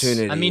highlights,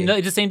 opportunity, I mean,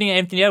 it's the same thing.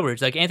 Anthony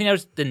Edwards, like Anthony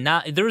Edwards did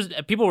not. There was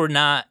people were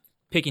not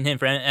picking him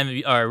for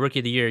MVP or Rookie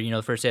of the Year, you know,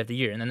 the first half of the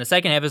year, and then the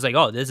second half is like,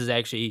 oh, this is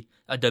actually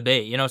a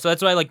debate, you know. So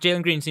that's why like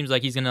Jalen Green seems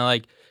like he's gonna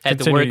like have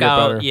to Continue to work get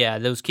out, better. yeah,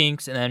 those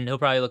kinks, and then he'll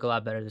probably look a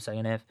lot better the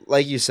second half.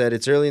 like you said,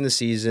 it's early in the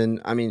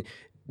season. I mean,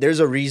 there's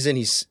a reason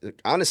he's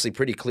honestly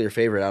pretty clear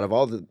favorite out of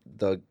all the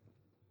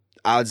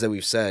odds that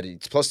we've said.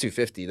 It's plus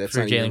 250. That's For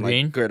not even Jalen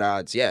Green? like good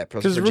odds. Yeah,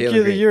 plus because for Rookie Jalen of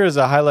the Green. Year is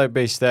a highlight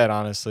based stat.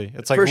 Honestly,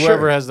 it's like For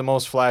whoever sure. has the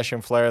most flash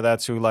and flare,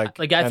 that's who like.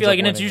 Like I ends feel like, up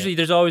and it's winning usually it.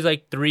 there's always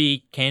like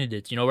 3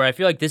 candidates, you know. Where I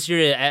feel like this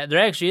year there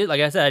actually is,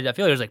 like I said, I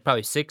feel like there's like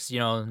probably 6, you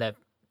know, that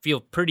feel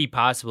pretty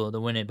possible to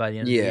win it by the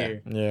end of the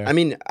year. Yeah. I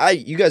mean,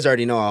 you guys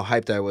already know how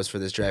hyped I was for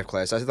this draft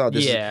class. I thought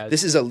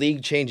this is a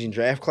league changing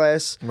draft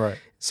class. Right.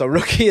 So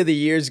Rookie of the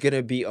Year is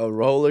gonna be a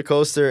roller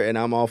coaster, and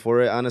I'm all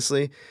for it,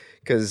 honestly.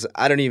 Because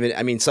I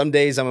mean, some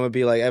days I'm gonna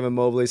be like Evan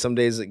Mobley, some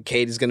days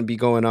Cade is gonna be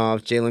going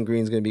off, Jalen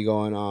Green's gonna be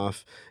going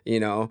off. You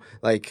know,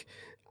 like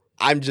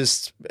I'm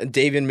just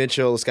David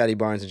Mitchell, Scotty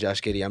Barnes, and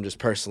Josh Giddey. I'm just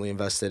personally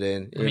invested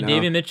in. I mean,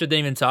 David Mitchell didn't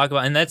even talk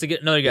about, and that's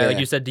another guy, Yeah. like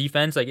you said,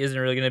 defense like isn't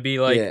really going to be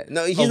like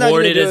no, he's not gonna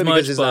awarded do as it much,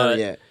 because he's not. but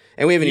Yeah,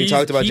 and we haven't even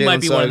talked about he Jalen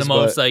might be one of the Suggs,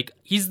 most but- like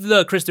he's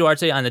the Chris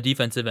Duarte on the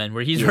defensive end,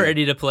 where he's Yeah.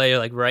 ready to play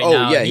like right Oh,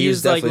 now. yeah, he he's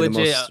is like definitely the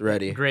legit most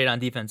ready. great on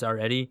defense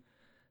already.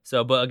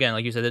 So, but again,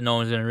 like you said, that no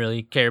one's going to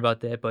really care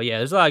about that. But yeah,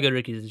 there's a lot of good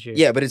rookies this year.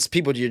 Yeah, but it's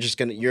people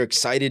you're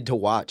excited to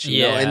watch.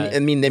 You know? Yeah. And I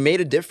mean, they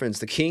made a difference.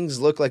 The Kings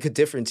look like a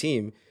different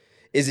team.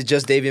 Is it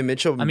just David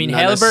Mitchell? I mean,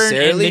 Not Halliburton and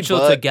necessarily, Mitchell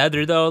but-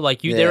 together though,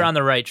 like they're Yeah. on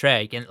the right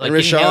track, and like and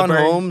getting Rashawn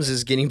Halliburton- Holmes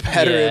is getting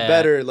better Yeah. and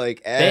better. Like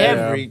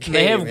every game,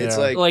 They have it's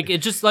Yeah. like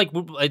it's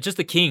just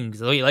the Kings.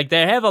 Like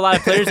they have a lot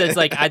of players that's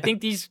like I think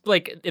these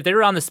like if they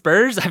were on the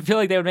Spurs, I feel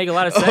like they would make a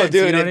lot of sense. oh, dude!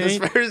 you know if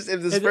what I mean?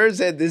 if the Spurs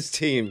had this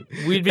team,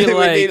 We'd be it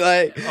would be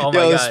like, like, oh my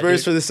yo, God, Spurs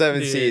dude. for the 7th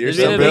Dude, seed or it'd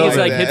be the something biggest,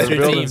 like like, that. hipster They're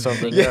building team.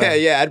 something.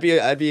 Yeah,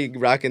 I'd be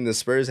rocking the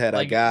Spurs hat I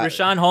Like got.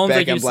 Rashawn Holmes, back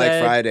like you on Black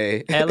said,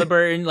 Friday.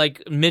 Halliburton,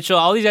 like Mitchell,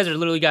 all these guys are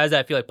literally guys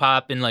that I feel like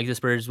Pop and like the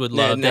Spurs would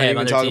Yeah, love to not have even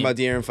on their talking team. about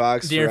De'Aaron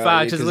Fox. De'Aaron for-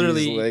 Fox is 'cause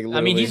literally, he's, like, I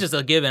mean, he's just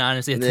a given,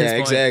 honestly. At this yeah,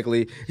 point.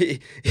 exactly.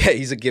 Yeah,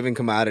 he's a given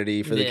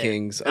commodity for the Yeah.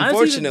 Kings. Honestly,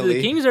 Unfortunately,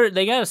 the Kings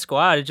they got a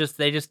squad.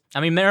 I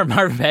mean,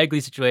 Marvin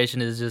Bagley's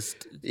situation is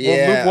just.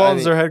 yeah, Luke I Walton's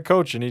mean- their head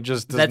coach, and he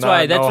just does That's not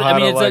why. know how I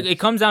mean, to, it's like, like it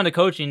comes down to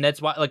coaching.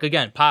 That's why, like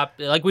again, Pop.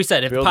 Like we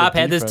said, if build Pop a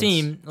had this defense.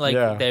 team, like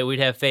Yeah. that, we'd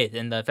have faith.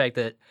 And the fact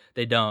that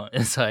they don't,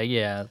 it's like,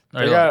 yeah,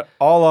 They got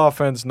all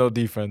offense, no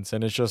defense,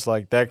 and it's just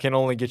like that can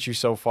only get you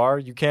so far.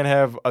 You can't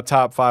have a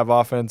top 5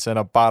 offense and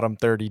a bottom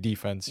 30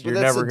 defense. But You're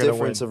that's never the gonna win.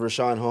 difference of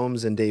Rashawn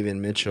Holmes and David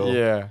Mitchell.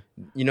 Yeah,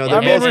 You know, Yeah, I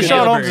they're mean, both Harrison Rashawn good.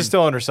 Holmes Halliburton. is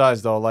still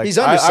undersized though. Like He's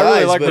I undersized,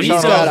 really like but Rashawn he's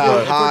Holmes. got Holmes, a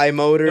but if high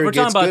motor, if we're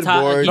gets talking good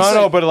about boards. No,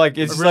 no, but like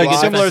it's really like good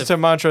similar offensive.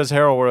 to Montrezl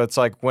Harrell, where it's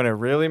like when it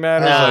really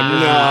matters. Nah. Like,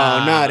 is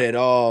No, not at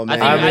all,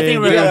 man. I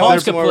think mean,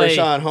 Holmes could more play.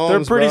 Rashawn Holmes,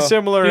 they're pretty bro.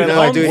 similar Dude, in Holmes-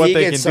 like Dude, what he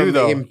they gets can do some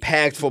though.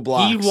 impactful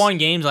blocks. He won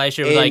games last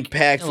year with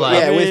impactful. like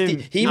Yeah, I with mean,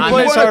 he he won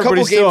plays a hard, but couple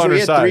he's games still where he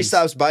had 3 undersized.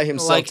 stops by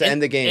himself like to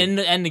end the game.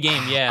 End the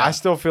game, yeah. I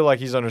still feel like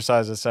he's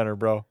undersized at center,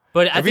 bro.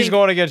 But If he's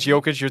going against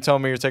Jokic, you're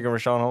telling me you're taking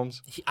Rashawn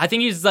Holmes? I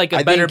think he's like I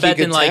a better think he bet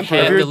than could like temper.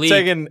 half If the you're league.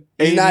 taking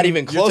He's not Aiden,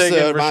 even you're close to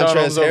taking Rashawn Montrezl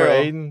Holmes over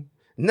Harrell. Aiden.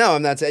 No,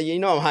 I'm not saying. You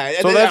know I'm high.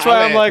 So that's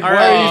why I'm like, why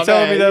are you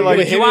telling me that, like,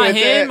 Would you want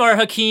him or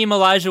Hakeem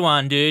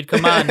Olajuwon, dude?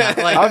 Come on, now.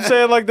 Like, I'm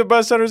saying like the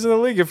best centers in the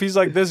league. If he's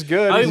like this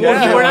good, I mean, he's we're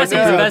gonna be not like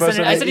saying he's the one of best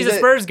center. I said he's a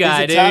Spurs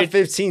guy, he's a top dude.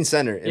 15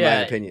 center in my Yeah.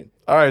 opinion.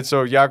 All right,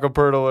 so Jakob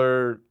Pertl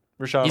or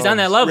Rashawn he's Holmes. on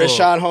that level.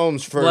 Rashawn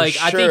Holmes for Like,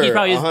 sure. I think he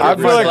probably is 100%. I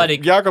feel more like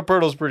athletic. Jakob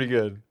Pertl's pretty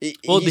good.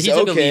 Well, he's he's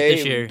like okay, elite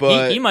this year.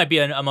 but He might be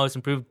a most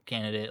improved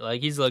candidate. Like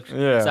he's looked.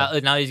 Yeah.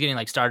 Now he's getting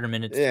like starter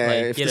minutes. yeah,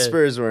 like, if the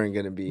Spurs weren't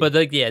gonna be But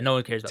like, yeah, no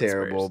one cares about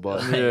terrible, the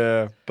Spurs. but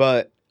Yeah.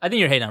 but I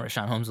think you're hating on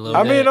Rashawn Holmes a little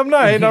I bit. mean, I'm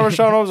not hating on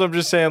Rashawn Holmes. I'm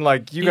just saying,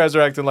 like, you guys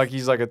are acting like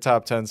he's like a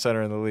top 10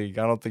 center in the league.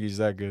 I don't think he's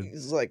that good.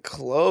 he's like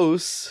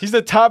close. He's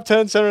the top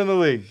 10 center in the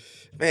league.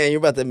 Man, you're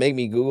about to make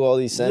me Google all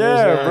these centers.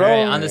 Yeah, now. bro.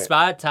 Alright, on the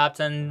spot, top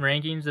 10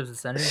 rankings of the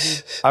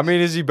centers. Dude. I mean,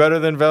 is he better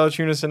than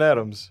Valanciunas and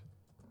Adams?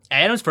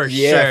 Adams for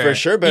Yeah, sure. for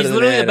sure better He's than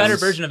literally a better Adams.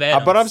 version of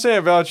Adams. But I'm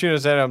saying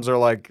Valanciunas and Adams are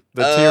like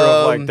the tier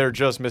of like they're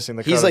just missing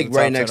the cut. He's of like the top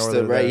right 10 next or to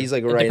they're right. there. He's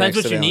like It right depends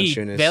next what to you need.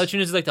 Valanciunas.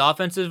 Valanciunas is like the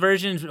offensive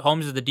version.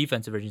 Holmes is the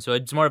defensive version. So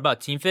it's more about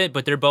team fit.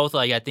 But they're both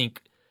like I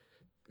think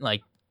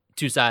like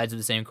two sides of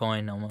the same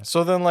coin almost.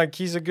 So then, like,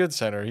 he's a good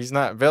center. He's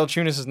not.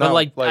 Valanciunas is But not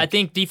like I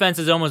think defense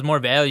is almost more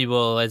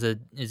valuable as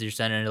your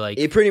center. Like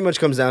It pretty much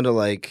comes down to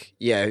like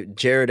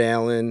Jared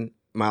Allen,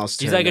 Miles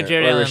Turner, he's like a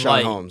Jared or Allen Rashawn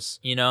light, Holmes.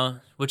 you know,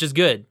 which is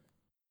good.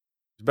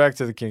 back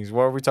to the Kings.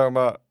 What are we talking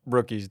about?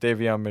 Rookies.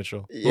 Davion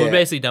Mitchell. Yeah. We're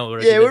basically done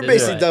with Yeah, we're this,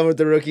 basically but- done with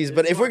the rookies.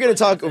 But if we're gonna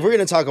talk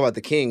about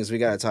the Kings, we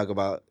gotta talk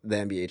about the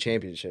NBA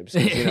championships.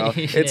 'Cause, you know,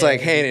 it's Yeah.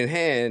 like hand in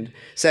hand,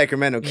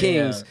 Sacramento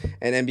Kings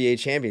and NBA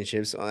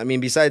championships. I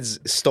mean, besides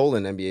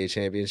stolen NBA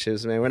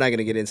championships, man, we're not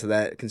gonna get into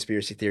that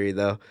conspiracy theory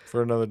though.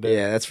 For another day.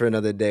 Yeah, that's for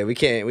another day. We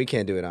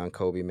can't do it on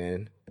Kobe,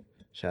 man.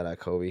 Shout out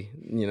Kobe.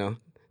 You know,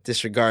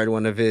 disregard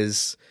one of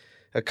his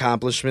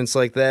accomplishments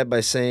like that by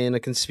saying a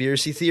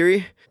conspiracy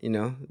theory. You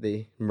know,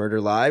 they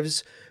murder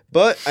lives.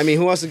 But I mean,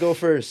 who wants to go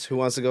first? Who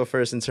wants to go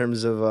first in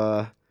terms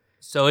of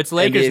So it's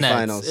Lakers NBA Nets.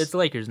 Finals. It's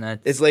Lakers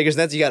Nets. it's Lakers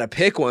Nets? You got to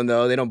pick one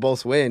though. They don't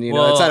both win. You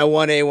know, it's Well- not a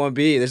 1A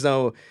 1B. There's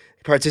no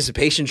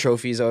participation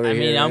trophies over I here.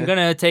 mean, I'm man.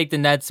 gonna take the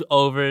Nets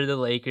over the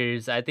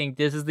Lakers. I think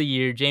this is the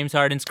year. James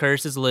Harden's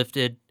curse is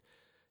lifted.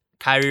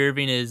 Kyrie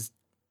Irving is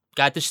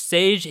got the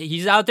stage.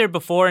 He's out there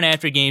before and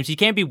after games. He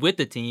can't be with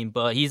the team,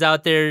 but he's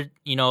out there,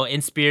 you know,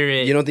 in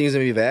spirit. You don't think he's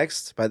gonna be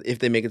vaxxed if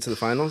they make it to the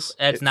finals?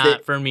 That's If not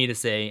they- for me to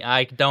say.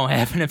 I don't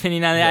have an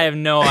opinion on that. I have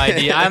no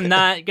idea. I'm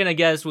not gonna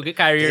guess what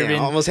Kyrie Damn, Irving.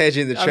 almost had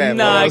you in the trap. I'm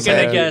not Almost had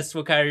gonna you. guess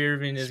what Kyrie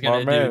Irving is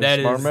Smart gonna man. do. That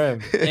Smart is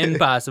man.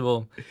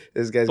 impossible.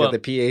 This guy's But- got the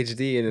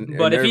PhD in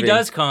But if he Irving.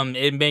 does come,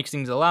 it makes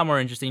things a lot more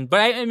interesting. But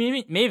I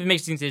mean, maybe it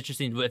makes things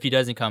interesting if he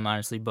doesn't come,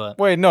 honestly. But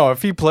Wait, no.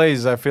 If he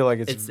plays, I feel like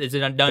it's a they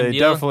done deal.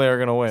 definitely are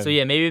gonna win. So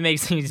yeah, maybe it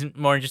makes things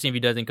more interesting if he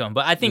doesn't come.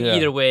 But I think Yeah.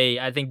 either way,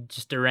 I think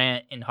just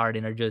Durant and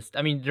Harden are just.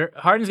 I mean,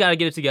 Harden's got to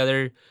get it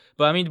together.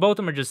 But I mean, both of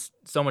them are just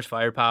so much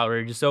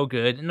firepower, just so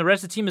good. And the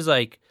rest of the team is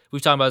like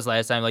we've talked about this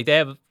last time. Like they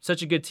have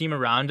such a good team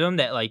around them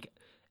that like,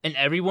 and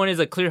everyone is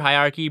a clear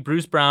hierarchy.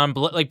 Bruce Brown,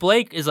 like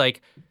Blake is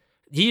like.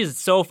 He is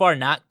so far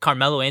not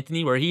Carmelo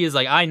Anthony, where he is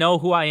like, I know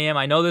who I am,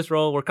 I know this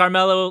role. Where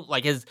Carmelo,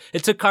 like it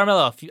took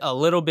Carmelo a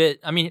little bit.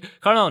 I mean,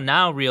 Carmelo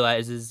now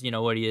realizes, you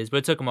know, what he is, but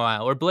it took him a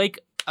while. Where Blake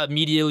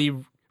immediately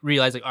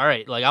realized, like, all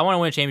right, like I want to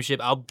win a championship.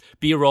 I'll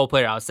be a role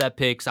player. I'll set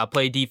picks. I'll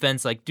play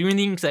defense. Like doing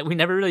things that we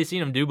never really seen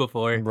him do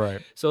before.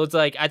 right. So it's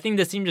like I think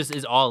this team just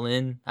is all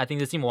in. I think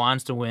this team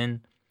wants to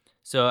win.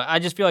 So I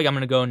just feel like I'm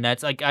gonna go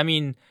Nets. Like I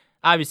mean,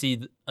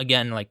 obviously,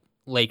 again, like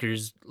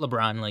Lakers,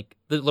 LeBron, like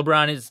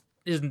LeBron his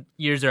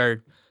years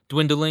are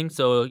dwindling.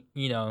 So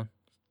you know,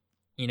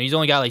 he's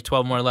only got like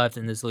 12 more left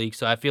in this league.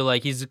 So I feel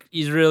like he's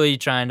really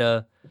trying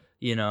to,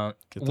 you know,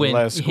 Get the win.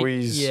 last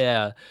squeeze.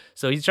 Yeah.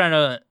 So he's trying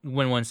to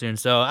win one soon.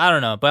 So I don't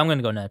know, but I'm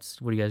gonna go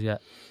Nets. What do you guys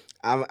got?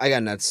 I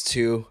got Nets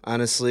too,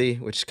 honestly,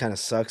 which kind of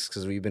sucks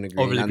because we've been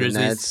agreeing Over the on the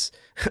Grizzlies? Nets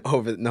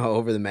over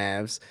the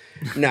Mavs.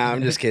 Nah,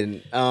 I'm just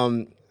kidding.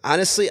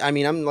 Honestly, I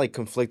mean, I'm like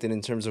conflicted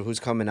in terms of who's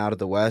coming out of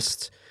the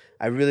West.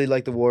 I really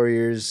like the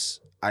Warriors.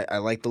 I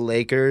like the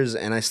Lakers,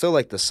 and I still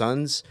like the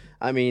Suns.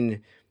 I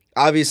mean,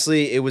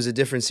 obviously, it was a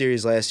different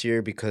series last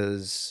year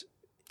because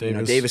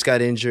Davis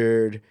got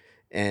injured,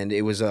 and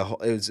there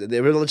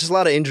were just a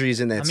lot of injuries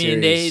in that I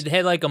mean, series. they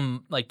had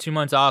like 2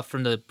 months off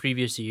from the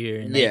previous year,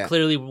 and they Yeah.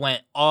 clearly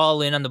went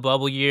all in on the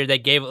bubble year. They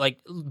gave like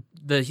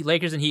the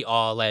Lakers and Heat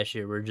all last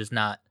year were just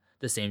not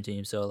the same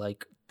team. So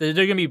like they're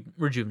gonna be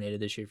rejuvenated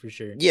this year for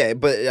sure. Yeah,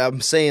 but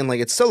I'm saying like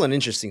it's still an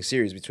interesting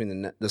series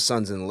between the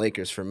Suns and the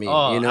Lakers for me.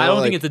 Oh, you know, I don't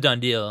like, think it's a done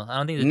deal. I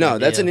don't think it's a no, done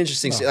that's deal. an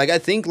interesting. I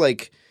think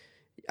like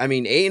I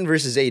mean, Ayton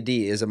versus AD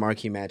is a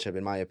marquee matchup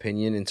in my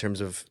opinion in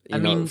terms of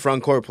mean,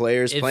 front court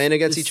players playing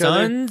against each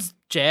other. Suns,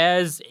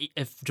 Jazz,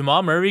 if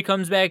Jamal Murray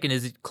comes back and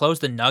is close,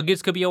 the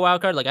Nuggets could be a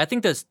wild card. Like I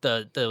think the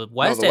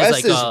West the has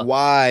West like is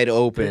wide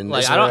open.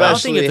 Like I don't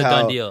think it's a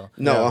done deal.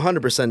 No,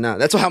 100% not.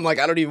 That's why I'm like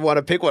I don't even want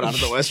to pick one out of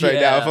the West right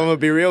now. If I'm gonna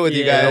be real with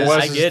you guys, the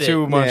West I get is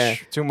too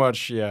it.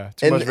 much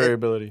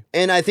variability.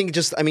 And I think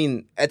just, I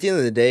mean, at the end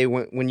of the day,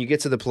 when you get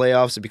to the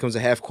playoffs, it becomes a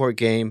half-court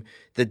game.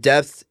 The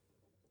depth,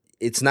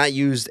 it's not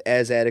used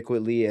as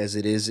adequately as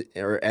it is,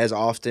 or as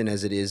often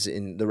as it is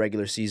in the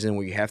regular season,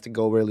 where you have to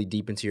go really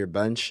deep into your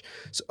bench.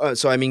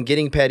 So I mean,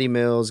 getting Patty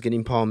Mills,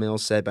 getting Paul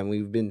Millsap, I mean,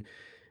 we've been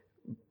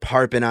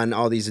harping on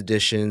all these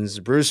additions.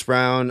 Bruce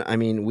Brown, I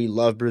mean, we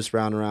love Bruce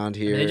Brown around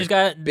here. They just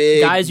got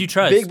guys you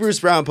trust. Big Bruce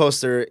Brown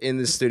poster in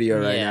the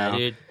studio right now.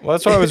 Dude. Well,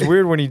 that's why it was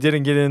weird when he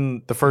didn't get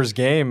in the first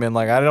game, and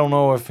like I don't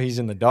know if he's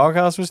in the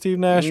doghouse with Steve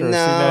Nash or if Steve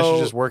Nash is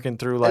just working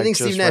through like. I think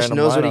just Steve Nash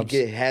knows lineups. what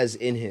he has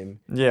in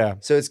him. Yeah.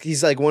 So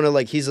he's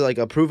like he's like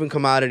a proven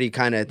commodity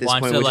kind of at this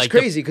Wants point, to, which like, is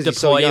crazy because he's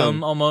so deploy young.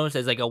 him almost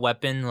as like a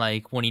weapon,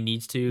 like when he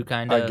needs to,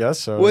 kind of. I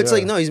guess so. Well, it's yeah.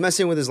 like no, he's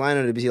messing with his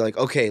lineup to be like,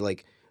 okay,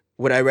 like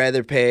would I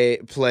rather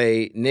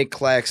play Nick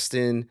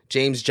Claxton,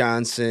 James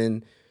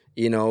Johnson,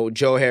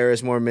 Joe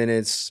Harris more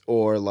minutes,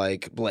 or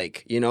like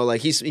Blake?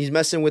 Like he's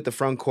messing with the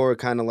front court,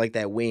 kind of like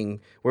that wing,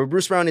 where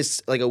Bruce Brown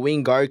is like a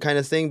wing guard kind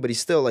of thing, but he's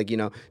still like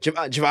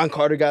Javon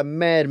Carter got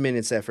mad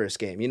minutes that first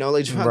game.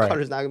 Like Javon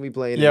Carter's not gonna be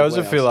playing. Yeah, in it was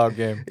the a playoffs. feel out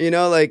game.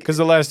 Like because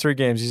the last 3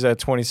 games he's at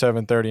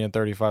 27, 30, and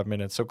 35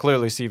 minutes. So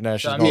clearly Steve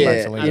Nash is going yeah,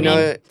 back to you lead.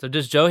 know. So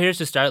does Joe Harris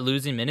just start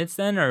losing minutes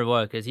then, or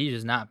what? Because he's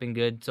just not been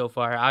good so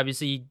far.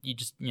 Obviously, you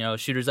just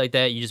shooters like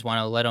that, you just want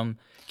to let them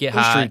get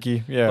hot.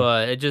 Streaky, yeah.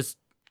 But it just,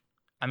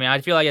 I mean,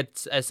 I feel like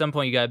at some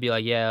point you gotta be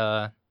like,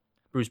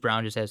 Bruce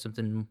Brown just has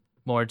something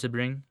more to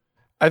bring.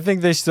 I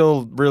think they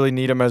still really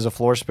need him as a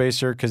floor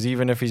spacer because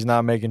even if he's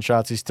not making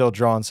shots, he's still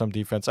drawing some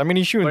defense. I mean,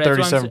 he's shooting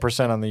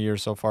 37% on the year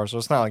so far, so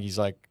it's not like he's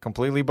like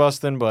completely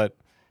busting, but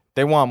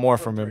they want more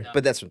from him.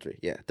 But that's from 3.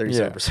 Yeah,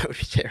 37% would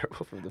be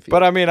terrible from the field.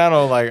 But I mean, I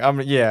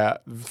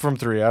don't from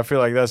 3. I feel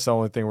like that's the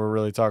only thing we're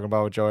really talking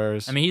about with Joe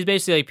Harris. I mean, he's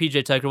basically like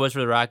PJ Tucker was for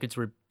the Rockets,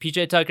 where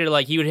PJ Tucker,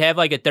 like, he would have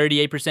like a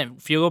 38%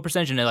 field goal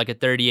percentage and like a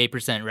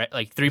 38%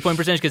 like 3-point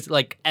percentage because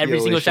like every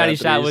single shot he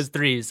shot was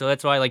 3. So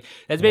that's why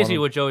that's basically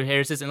what Joe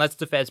Harris is. Unless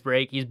it's a fast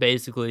break, he's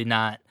basically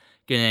not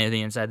getting anything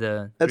inside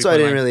the. That's why I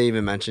didn't really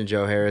even mention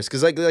Joe Harris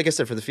because like I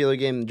said, for the field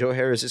game, Joe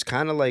Harris is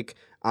kind of like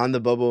on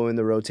the bubble in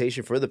the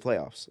rotation for the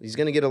playoffs. He's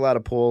gonna get a lot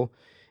of pull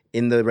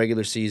in the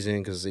regular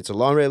season because it's a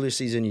long regular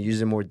season. You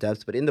use more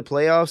depth, but in the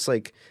playoffs,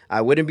 like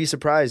I wouldn't be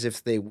surprised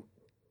if they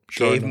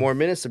gave more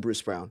minutes to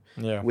Bruce Brown.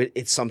 Yeah,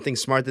 it's something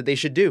smart that they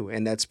should do,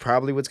 and that's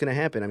probably what's going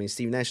to happen. I mean,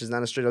 Steve Nash is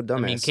not a straight up dumbass.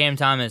 I mean, Cam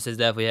Thomas has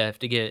definitely have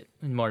to get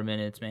more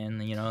minutes, man.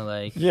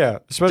 Like yeah,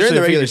 especially during the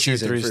if regular he can shoot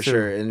season threes for too.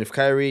 sure. And if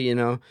Kyrie,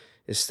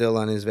 is still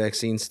on his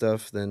vaccine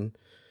stuff, then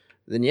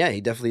yeah, he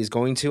definitely is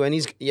going to, and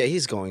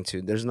he's going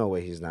to. There's no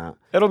way he's not.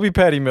 It'll be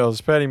Patty Mills.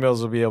 Patty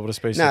Mills will be able to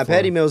space. Nah, the floor.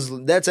 Patty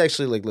Mills. That's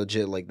actually like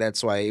legit. Like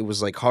that's why it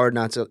was like hard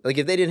not to like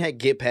if they didn't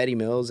get Patty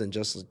Mills and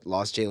just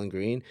lost Jalen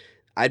Green,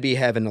 I'd be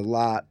having a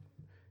lot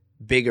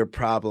bigger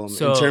problem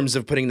in terms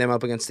of putting them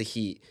up against the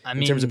Heat.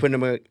 In terms of putting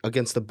them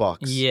against the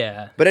Bucks.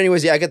 Yeah. But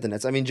anyways, yeah, I get the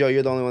Nets. I mean, Joe,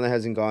 you're the only one that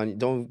hasn't gone.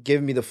 Don't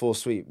give me the full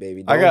sweep,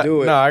 baby. Don't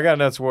do it. No, I got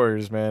Nets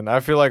Warriors, man.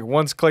 I feel like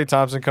once Klay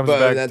Thompson comes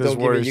back, this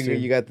Warriors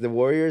you got the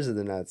Warriors or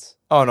the Nets?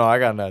 Oh no, I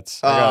got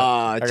Nets.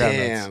 I got Nets.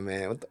 damn,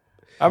 man. What the?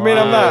 I mean,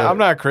 I'm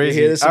not crazy.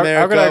 You hear this, America?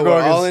 How could I go We're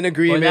against, all in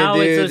agreement, now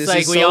dude. it's just this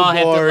like is we so all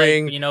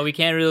boring. have to, like, we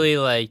can't really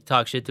like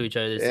talk shit to each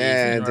other this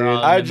season.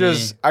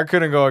 Dude. I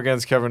couldn't go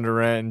against Kevin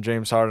Durant and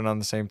James Harden on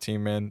the same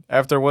team, man.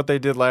 After what they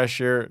did last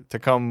year, to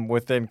come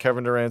within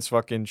Kevin Durant's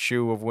fucking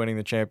shoe of winning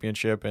the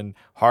championship, and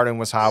Harden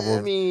was hobbled.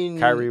 I mean,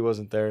 Kyrie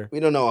wasn't there. We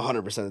don't know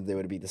 100% that they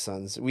would beat the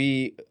Suns.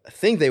 We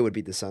think they would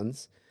beat the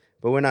Suns,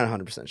 but we're not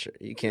 100% sure.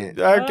 You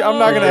can't. I'm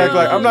not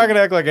gonna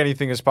act like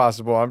anything is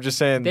possible. I'm just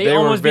saying they were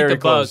almost very beat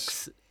the close.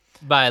 Bucks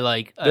by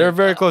like they were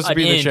very close to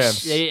being the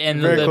champs. And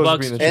Very the close to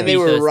Bucks being the And they beat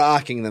were us.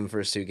 rocking them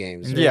first 2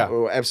 games. Yeah. They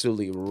were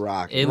absolutely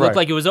rocking. It looked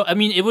like it was. I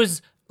mean, it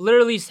was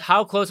literally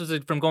how close was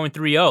it from going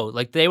 3-0?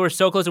 Like they were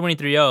so close to winning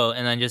 3-0,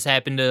 and then just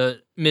happened to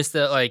miss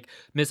a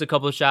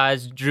couple of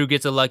shots. Drew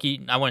gets a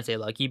lucky. I wouldn't say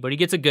lucky, but he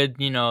gets a good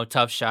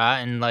tough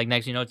shot, and like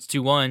next it's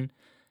 2-1.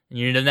 And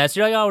you're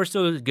like, oh, we're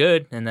still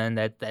good, and then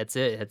that's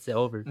it. That's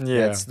over.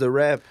 Yeah, that's the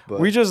rep. But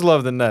we just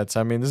love the Nets.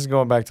 I mean, this is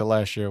going back to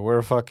last year. We're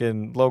a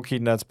fucking low key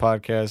Nets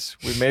podcast.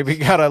 We maybe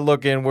gotta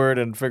look inward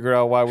and figure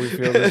out why we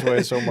feel this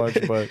way so much,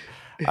 but.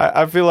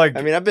 I feel like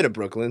I mean I've been to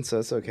Brooklyn, so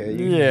it's okay.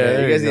 You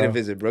guys need to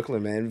visit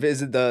Brooklyn, man.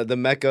 Visit the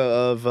mecca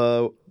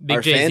of big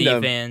our Jay-Z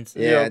fandom. fans.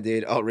 Yeah,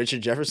 dude. Oh,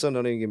 Richard Jefferson.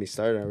 Don't even get me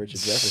started on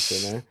Richard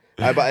Jefferson, man.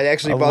 I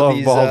actually I bought love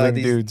these. balding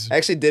dudes. I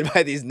actually did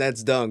buy these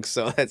Nets dunks,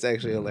 so that's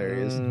actually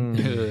hilarious.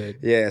 Good.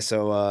 Yeah.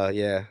 So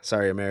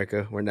sorry,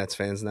 America. We're Nets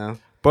fans now.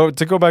 But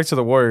to go back to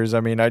the Warriors, I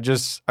mean, I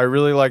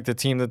really like the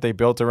team that they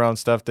built around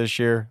Steph this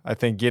year. I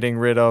think getting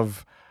rid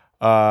of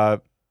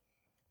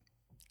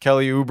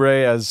Kelly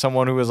Oubre as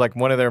someone who was like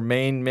one of their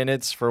main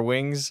minutes for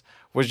wings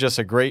was just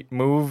a great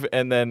move.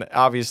 And then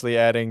obviously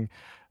adding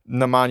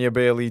Nemanja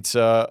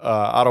Bjelica,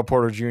 Otto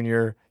Porter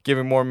Jr.,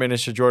 giving more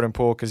minutes to Jordan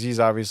Poole because he's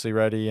obviously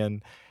ready.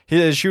 And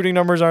his shooting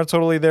numbers aren't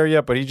totally there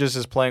yet, but he just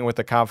is playing with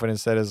the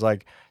confidence that is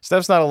like,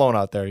 Steph's not alone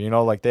out there.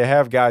 Like they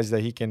have guys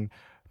that he can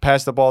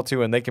pass the ball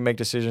to and they can make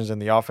decisions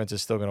and the offense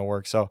is still going to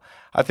work. So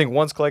I think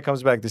once Klay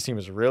comes back, this team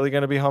is really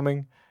going to be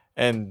humming,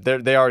 and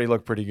they already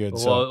look pretty good.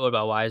 So what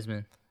about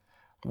Wiseman?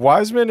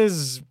 Wiseman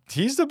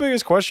he's the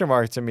biggest question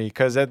mark to me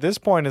because at this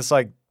point it's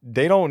like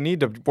they don't need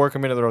to work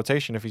him into the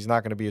rotation if he's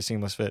not going to be a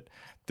seamless fit.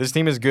 This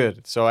team is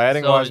good, so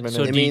adding Wiseman.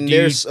 I mean,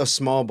 they're a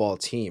small ball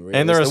team, really.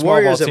 And they're a the small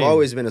Warriors ball have team.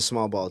 always been a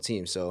small ball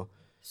team. So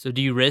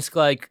do you risk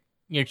like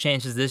your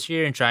chances this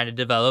year and trying to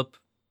develop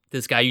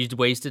this guy you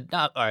wasted?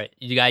 All right,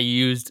 the guy you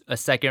used a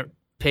second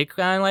pick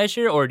on last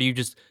year, or do you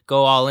just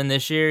go all in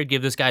this year,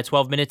 give this guy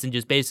 12 minutes, and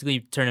just basically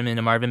turn him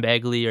into Marvin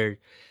Bagley or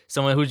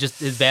someone who just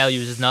his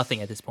value is just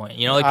nothing at this point?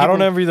 Like I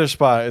don't have either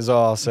spot is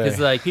all I'll say. Because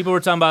like people were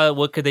talking about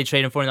what could they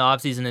trade him for in the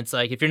offseason. It's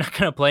like if you're not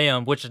gonna play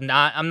him, which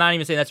I'm not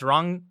even saying that's a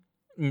wrong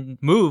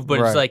move, but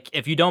it's like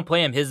if you don't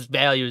play him, his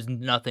value is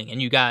nothing,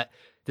 and you got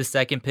the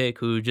second pick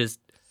who just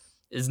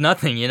is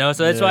nothing,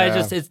 So that's why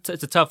it's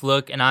a tough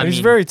look. And he's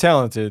very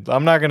talented.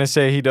 I'm not gonna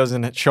say he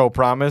doesn't show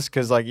promise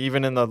because like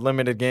even in the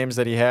limited games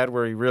that he had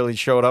where he really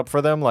showed up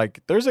for them,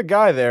 like there's a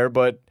guy there,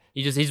 but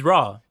he's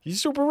raw.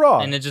 He's super raw.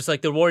 And it's just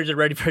like the Warriors are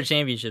ready for a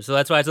championship. So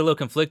that's why it's a little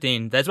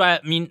conflicting. That's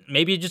why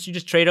maybe you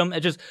just trade him.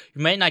 You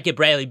might not get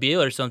Bradley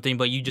Beal or something,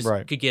 but you just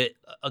could get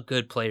a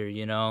good player,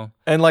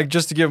 And like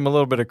just to give him a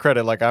little bit of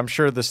credit, like I'm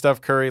sure the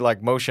Steph Curry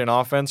like motion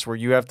offense where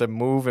you have to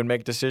move and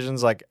make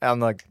decisions like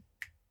on like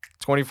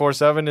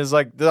 24/7 is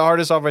like the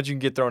hardest offense you can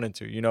get thrown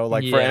into,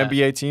 like for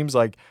NBA teams,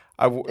 like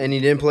and he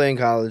didn't play in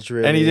college,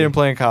 really. And he didn't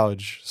play in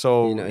college,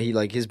 so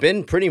he's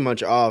been pretty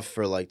much off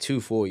for like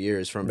 2 full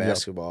years from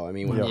basketball. I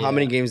mean, how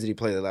many games did he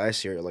play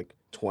last year? Like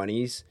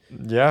 20s.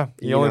 Yeah,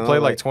 he only played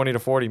like 20 to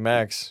 40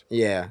 max.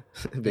 Yeah,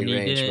 big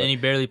range. And he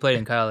barely played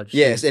in college.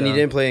 Yes, and he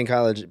didn't play in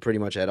college pretty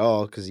much at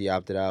all because he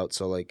opted out.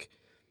 So like.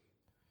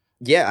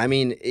 Yeah, I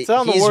mean, he's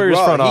raw.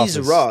 He's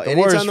raw, and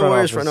it's on the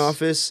Warriors front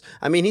office.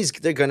 I mean,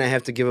 they're gonna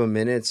have to give him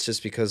minutes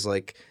just because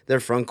like their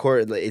front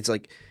court, it's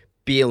like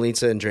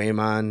Bjelica and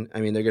Draymond.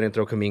 I mean, they're gonna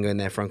throw Kuminga in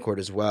that front court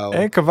as well.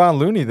 And Kevon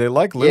Looney, they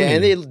like Looney. Yeah,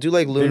 and they do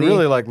like Looney. They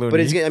really like Looney.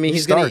 But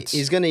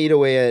he's gonna eat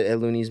away at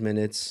Looney's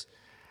minutes.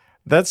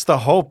 That's the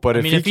hope. But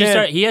if he has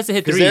to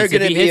hit threes.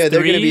 If he hits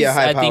threes,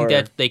 I think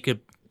that they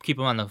could keep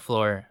him on the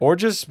floor. Or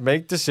just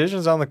make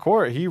decisions on the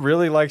court. He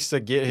really likes to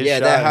get his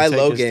shot. That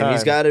high-low game.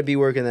 He's got to be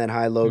working that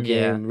high-low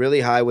game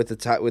really high with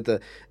a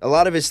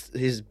lot of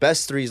his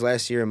best threes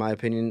last year, in my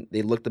opinion,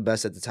 they looked the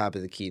best at the top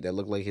of the key. That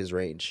looked like his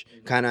range,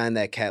 kind of on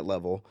that cat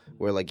level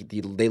where like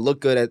they look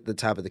good at the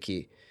top of the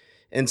key.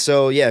 And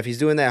so, if he's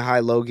doing that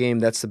high-low game,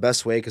 that's the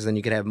best way because then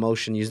you could have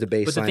motion, use the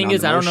baseline. But the thing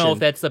is, I don't know if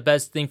that's the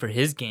best thing for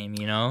his game,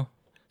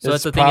 So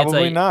that's the thing.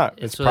 Probably not.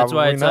 That's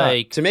why it's not.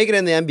 Like to make it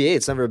in the NBA,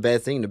 it's never a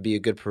bad thing to be a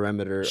good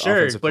perimeter. Sure,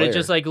 offensive player. It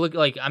just like look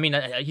like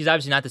he's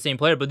obviously not the same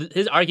player, but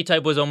his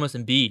archetype was almost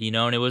Embiid,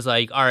 and it was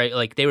like all right,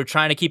 like they were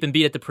trying to keep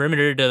Embiid at the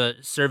perimeter to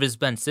serve as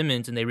Ben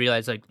Simmons, and they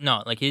realized like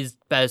no, like his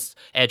best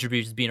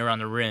attribute is being around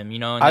the rim,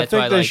 And I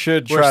think they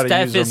should try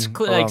to use him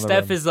around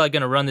Steph the rim. is like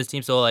going to run this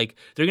team, so like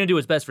they're going to do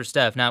what's best for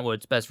Steph, not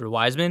what's best for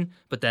Wiseman.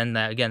 But then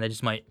that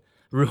just might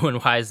ruin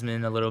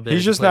Wiseman a little bit.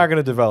 He's just not going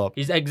to develop.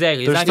 He's not going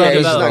to develop. He's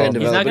not going to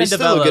develop. He's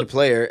still a good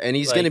player, and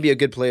he's going to be a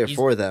good player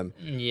for them.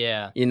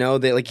 Yeah.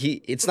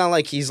 It's not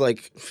like he's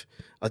like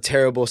a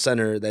terrible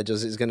center that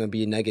just is going to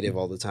be negative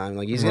all the time.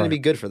 Like he's going to be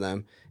good for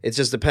them. It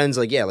just depends.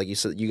 Like like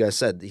you guys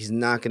said, he's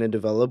not going to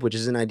develop, which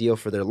isn't ideal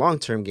for their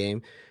long-term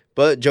game.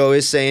 But Joe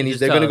is saying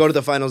they're going to go to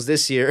the finals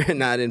this year and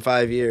not in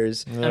 5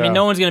 years. Yeah. I mean,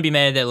 no one's going to be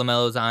mad that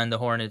LaMelo's on the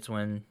Hornets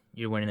when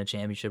you're winning a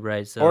championship,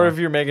 right? So, or if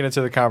you're making it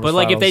to the conference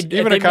finals. But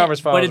even a conference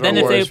finals,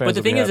 but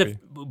the thing is,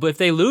 if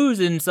they lose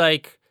and it's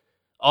like,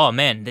 oh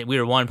man, we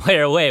were one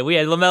player away. We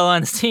had LaMelo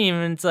on this team,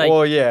 and it's like,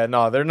 well, yeah,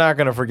 no, they're not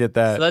going to forget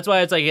that. So that's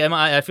why it's like,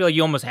 I feel like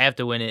you almost have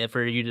to win it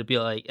for you to be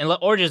like,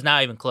 or just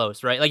not even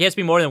close, right? Like it has to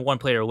be more than one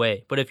player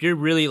away. But if you're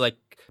really like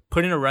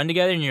putting a run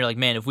together, and you're like,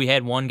 man, if we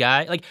had one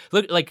guy,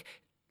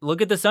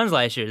 look at the Suns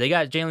last year. They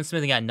got Jalen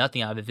Smith and got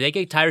nothing out of it. If they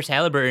get Tyrese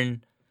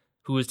Halliburton,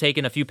 who was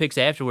taking a few picks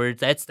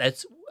afterwards,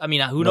 that's. I mean,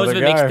 who knows if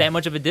it makes that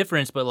much of a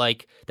difference? But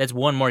like, that's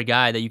one more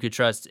guy that you could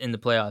trust in the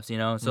playoffs.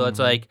 So it's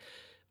like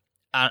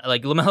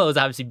LaMelo is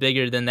obviously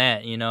bigger than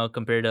that.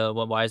 Compared to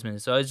what Wiseman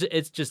is. So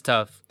it's just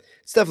tough.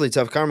 It's definitely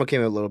tough. Carmel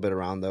came a little bit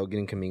around though.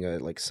 Getting Kuminga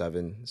at like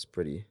 7 is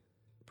pretty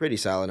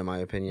solid in my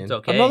opinion. It's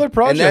okay. Another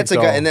project, and that's a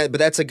guy, but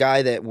that's a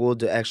guy that will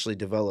actually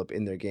develop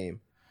in their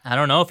game. I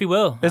don't know if he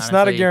will. It's honestly.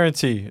 not a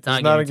guarantee. It's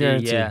not a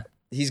guarantee. Yeah.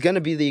 He's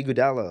gonna be the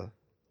Iguodala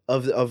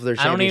of their championship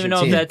team. I don't even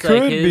know team. if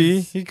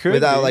that's He could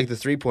without be. like the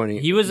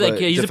 3-pointer. He was like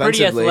he's a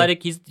pretty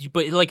athletic.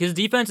 But like his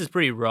defense is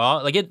pretty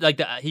raw.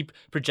 He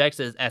projects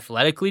as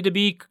athletically to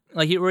be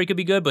like where he could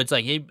be good, but it's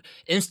like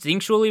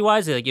instinctually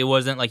wise, like it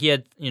wasn't like he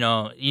had,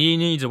 he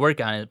needs to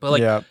work on it. But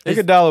like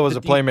Iguodala was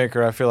a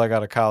playmaker. I feel like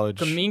out of college.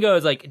 Kuminga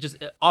is like just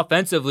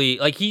offensively,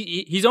 like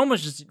he's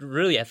almost just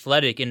really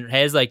athletic and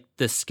has like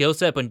the skill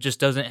set, but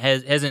just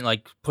hasn't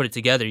like put it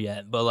together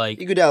yet. But like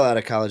Iguodala out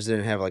of college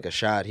didn't have like a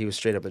shot. He was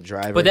straight up a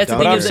driver. But that's the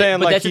But thing I'm is- saying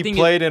but like that's the he thing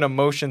played in a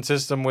motion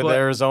system with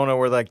Arizona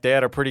where like they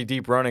had a pretty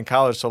deep run in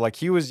college, so like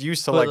he was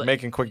used to like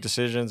making quick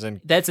decisions and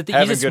that's the thing.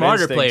 He's a having good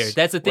smarter instincts, player.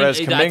 That's the thing. whereas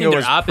I Kuminga think they're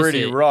was opposite.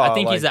 pretty raw. I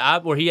think he's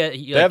like, the where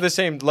they have the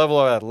same level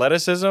of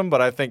athleticism,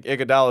 but I think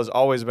Iguodala has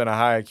always been a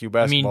high IQ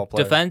basketball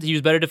player. He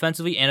was better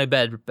defensively and a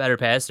better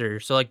passer.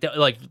 So like that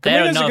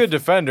Kuminga's a good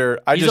defender.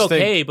 I He's just okay,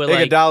 think but,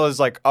 like, Iguodala's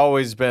like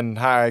always been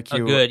high IQ.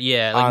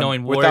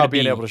 Knowing where without to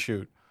being be. able to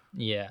shoot.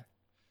 Yeah.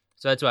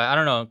 So that's why I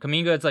don't know.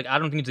 Kaminga, it's like I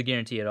don't think it's a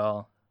guarantee at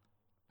all.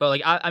 But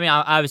like I mean,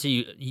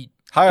 obviously,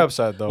 High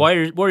upside though.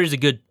 Warriors a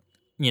good.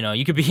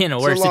 You could be in a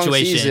worse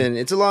situation.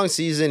 It's a long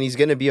season. He's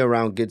going to be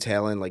around good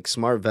talent, like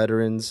smart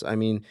veterans. I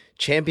mean,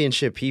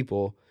 championship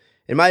people.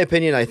 In my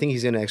opinion, I think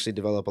he's going to actually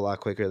develop a lot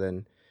quicker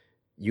than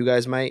you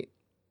guys might.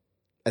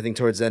 I think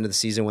towards the end of the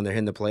season when they're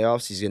in the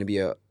playoffs, he's going to be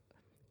a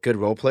good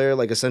role player.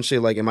 Like essentially,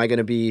 like am I going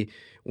to be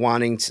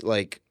wanting to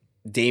like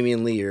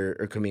Damian Lee or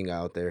Kuminga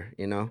out there,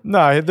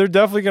 No, they're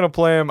definitely going to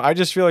play him. I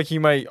just feel like he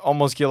might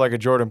almost get like a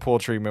Jordan Poole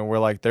treatment where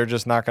like they're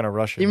just not going to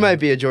rush him. He might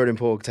be a Jordan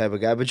Poole type of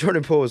guy, but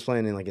Jordan Poole was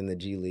playing in the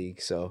G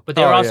League, so. But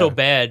they were also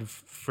bad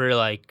for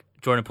like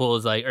Jordan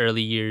Poole's like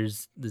early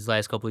years, this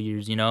last couple of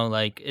years,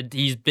 like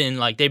he's been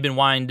like they've been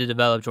wanting to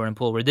develop Jordan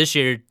Poole. Where this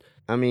year,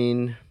 I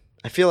mean,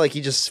 I feel like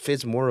he just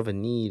fits more of a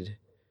need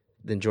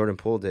than Jordan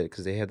Poole did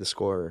because they had the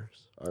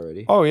scorers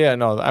already. Oh yeah,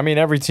 no. I mean,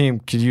 every team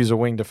could use a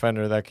wing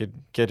defender that could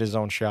get his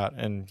own shot,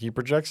 and he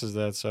projects as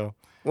that. So.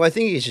 Well, I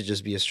think he should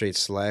just be a straight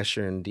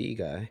slasher and D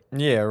guy.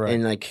 Yeah, right.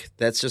 And like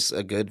that's just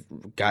a good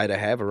guy to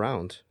have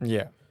around.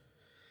 Yeah.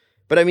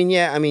 But I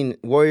mean,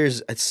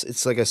 Warriors.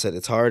 It's like I said,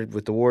 it's hard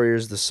with the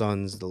Warriors, the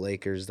Suns, the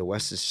Lakers. The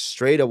West is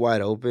straight up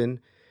wide open.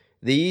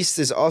 The East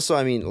is also,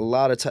 a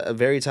lot of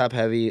very top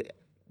heavy.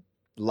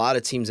 A lot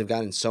of teams have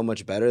gotten so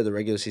much better. The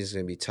regular season is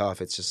going to be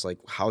tough. It's just like,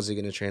 how's it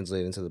going to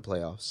translate into the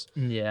playoffs?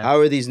 Yeah. How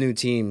are these new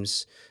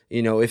teams?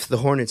 If the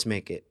Hornets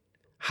make it,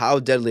 how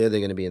deadly are they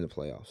going to be in the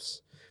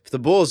playoffs? If the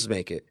Bulls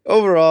make it.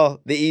 Overall,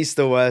 the East,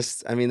 the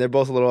West, they're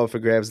both a little up for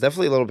grabs.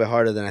 Definitely a little bit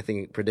harder than I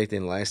think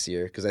predicting last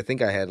year because I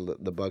think I had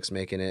the Bucks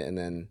making it and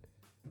then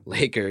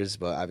Lakers,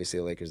 but obviously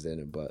the Lakers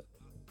didn't, but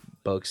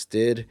Bucks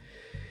did.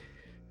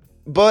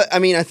 But,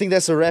 I think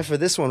that's a wrap for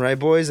this one, right,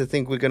 boys? I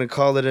think we're going to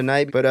call it a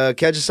night. But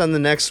catch us on the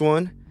next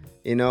one.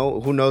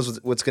 Who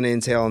knows what's going to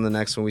entail on the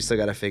next one. We still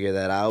got to figure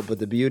that out. But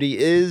the beauty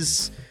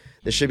is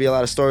there should be a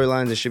lot of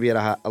storylines. There should be a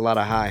lot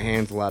of high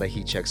hands, a lot of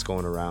heat checks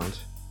going around.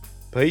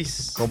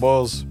 Peace. Go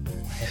Bulls.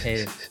 I hate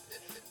it.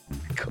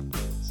 Go.